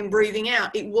breathing in, breathing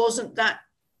out. It wasn't that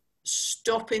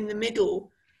stop in the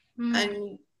middle.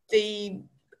 And the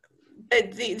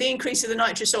increase of the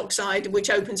nitrous oxide, which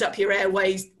opens up your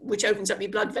airways, which opens up your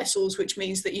blood vessels, which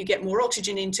means that you get more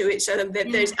oxygen into it. So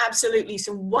there's absolutely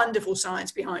some wonderful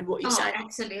science behind what you're saying.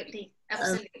 Absolutely,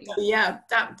 absolutely.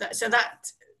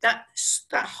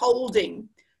 That holding.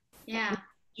 Yeah.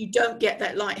 You don't get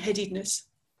that lightheadedness.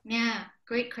 Yeah,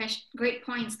 great question, great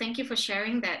points. Thank you for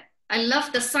sharing that. I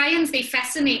love the science. They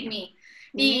fascinate me.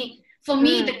 For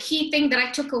me, the key thing that I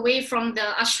took away from the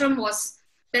ashram was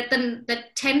that the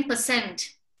 10%,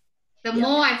 the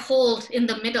more I hold in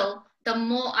the middle, the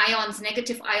more ions,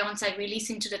 negative ions, I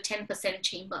release into the 10%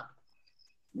 chamber.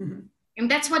 And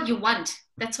that's what you want.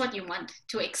 That's what you want,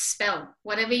 to expel.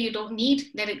 Whatever you don't need,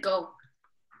 let it go.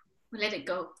 Let it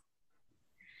go.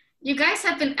 You guys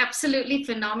have been absolutely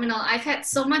phenomenal. I've had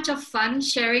so much of fun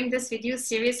sharing this with you.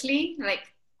 Seriously,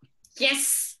 like,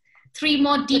 yes. 3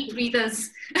 more deep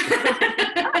breathers.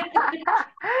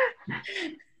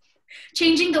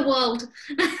 Changing the world.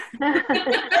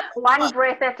 One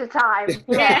breath at a time.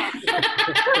 Yeah.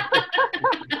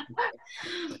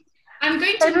 I'm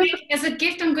going to make, as a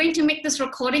gift, I'm going to make this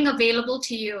recording available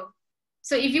to you.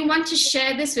 So if you want to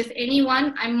share this with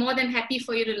anyone, I'm more than happy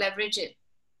for you to leverage it.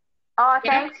 Oh,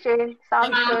 thanks, Jane.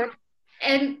 Sounds good.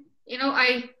 And, you know,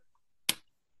 I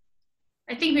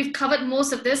think we've covered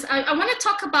most of this. I want to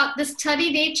talk about this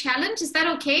 30-day challenge. Is that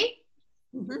okay?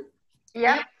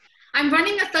 Yeah. I'm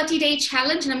running a 30-day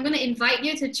challenge, and I'm going to invite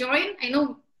you to join. I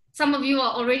know some of you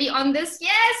are already on this.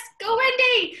 Yes, go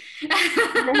Wendy.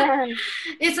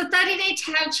 It's a 30-day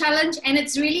challenge, and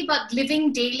it's really about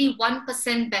living daily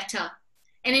 1% better.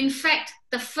 And in fact,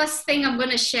 the first thing I'm going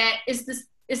to share is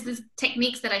the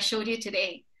techniques that I showed you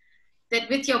today. That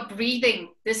with your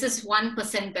breathing, this is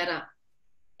 1% better.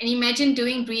 And imagine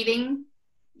doing breathing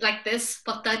like this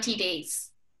for 30 days.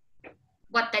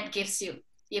 What that gives you,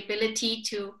 the ability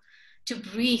to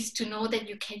breathe, to know that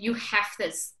you have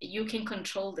this, you can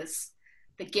control this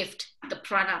the gift, the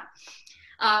prana.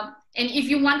 And if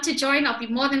you want to join, I'll be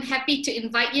more than happy to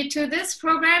invite you to this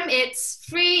program. It's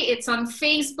free, it's on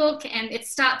Facebook, and it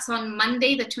starts on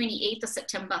Monday, the 28th of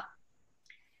September.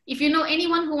 If you know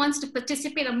anyone who wants to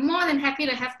participate, I'm more than happy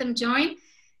to have them join.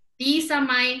 These are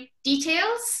my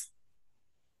details.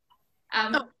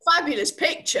 Oh, fabulous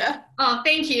picture. Oh,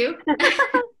 thank you.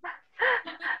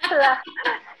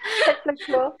 That's so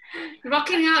cool.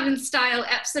 Rocking out in style,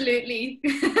 absolutely.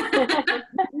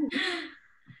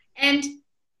 And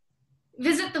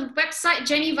visit the website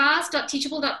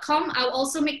jennyvaz.teachable.com. I'll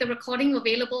also make the recording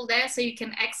available there so you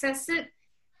can access it.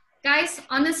 Guys,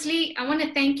 honestly, I want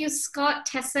to thank you, Scott,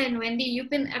 Tessa, and Wendy. You've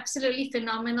been absolutely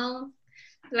phenomenal.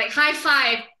 Like high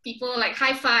five, people, like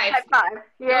high five. High five.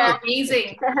 Yeah. Oh,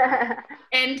 amazing.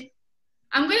 And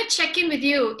I'm going to check in with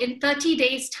you in 30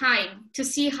 days' time to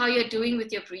see how you're doing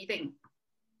with your breathing.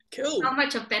 Cool. How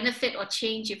much of benefit or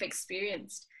change you've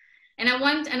experienced. And I'm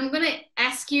going to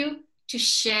ask you to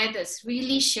share this,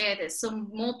 really share this, so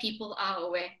more people are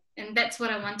aware. And that's what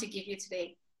I want to give you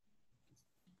today.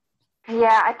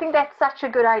 Yeah, I think that's such a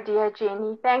good idea,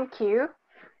 Jenny. Thank you.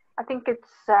 I think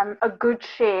it's a good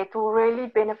share. It will really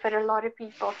benefit a lot of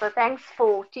people. So thanks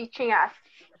for teaching us,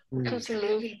 teaching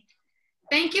me.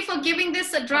 Thank you for giving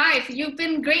this a drive. You've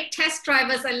been great test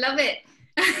drivers. I love it.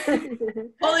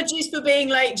 Apologies for being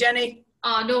late, Jenny.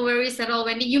 Oh, no worries at all,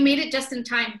 Wendy. You made it just in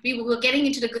time. We were getting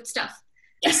into the good stuff.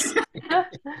 Yes.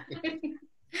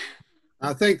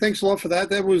 Thanks a lot for that.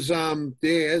 That was, yeah,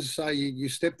 as I say, you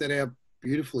stepped that out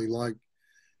beautifully. Like,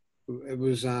 it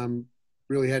was,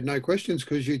 really had no questions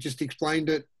because you just explained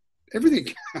it,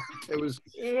 everything. It was,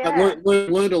 I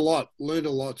learned a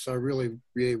lot. So really,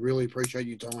 yeah, really appreciate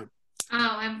your time.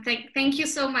 Oh, thank you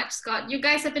so much, Scott. You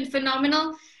guys have been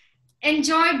phenomenal.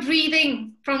 Enjoy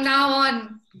breathing from now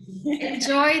on.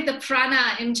 Enjoy the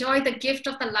prana. Enjoy the gift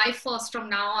of the life force from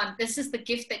now on. This is the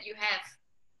gift that you have.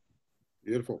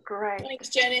 Beautiful. Great. Thanks,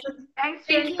 Jenny. Thanks,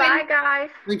 Jenny. Bye, guys.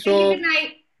 Thanks all. Good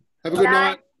night. Have a good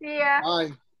night. See ya.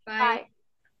 Bye. Bye.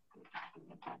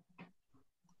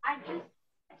 I just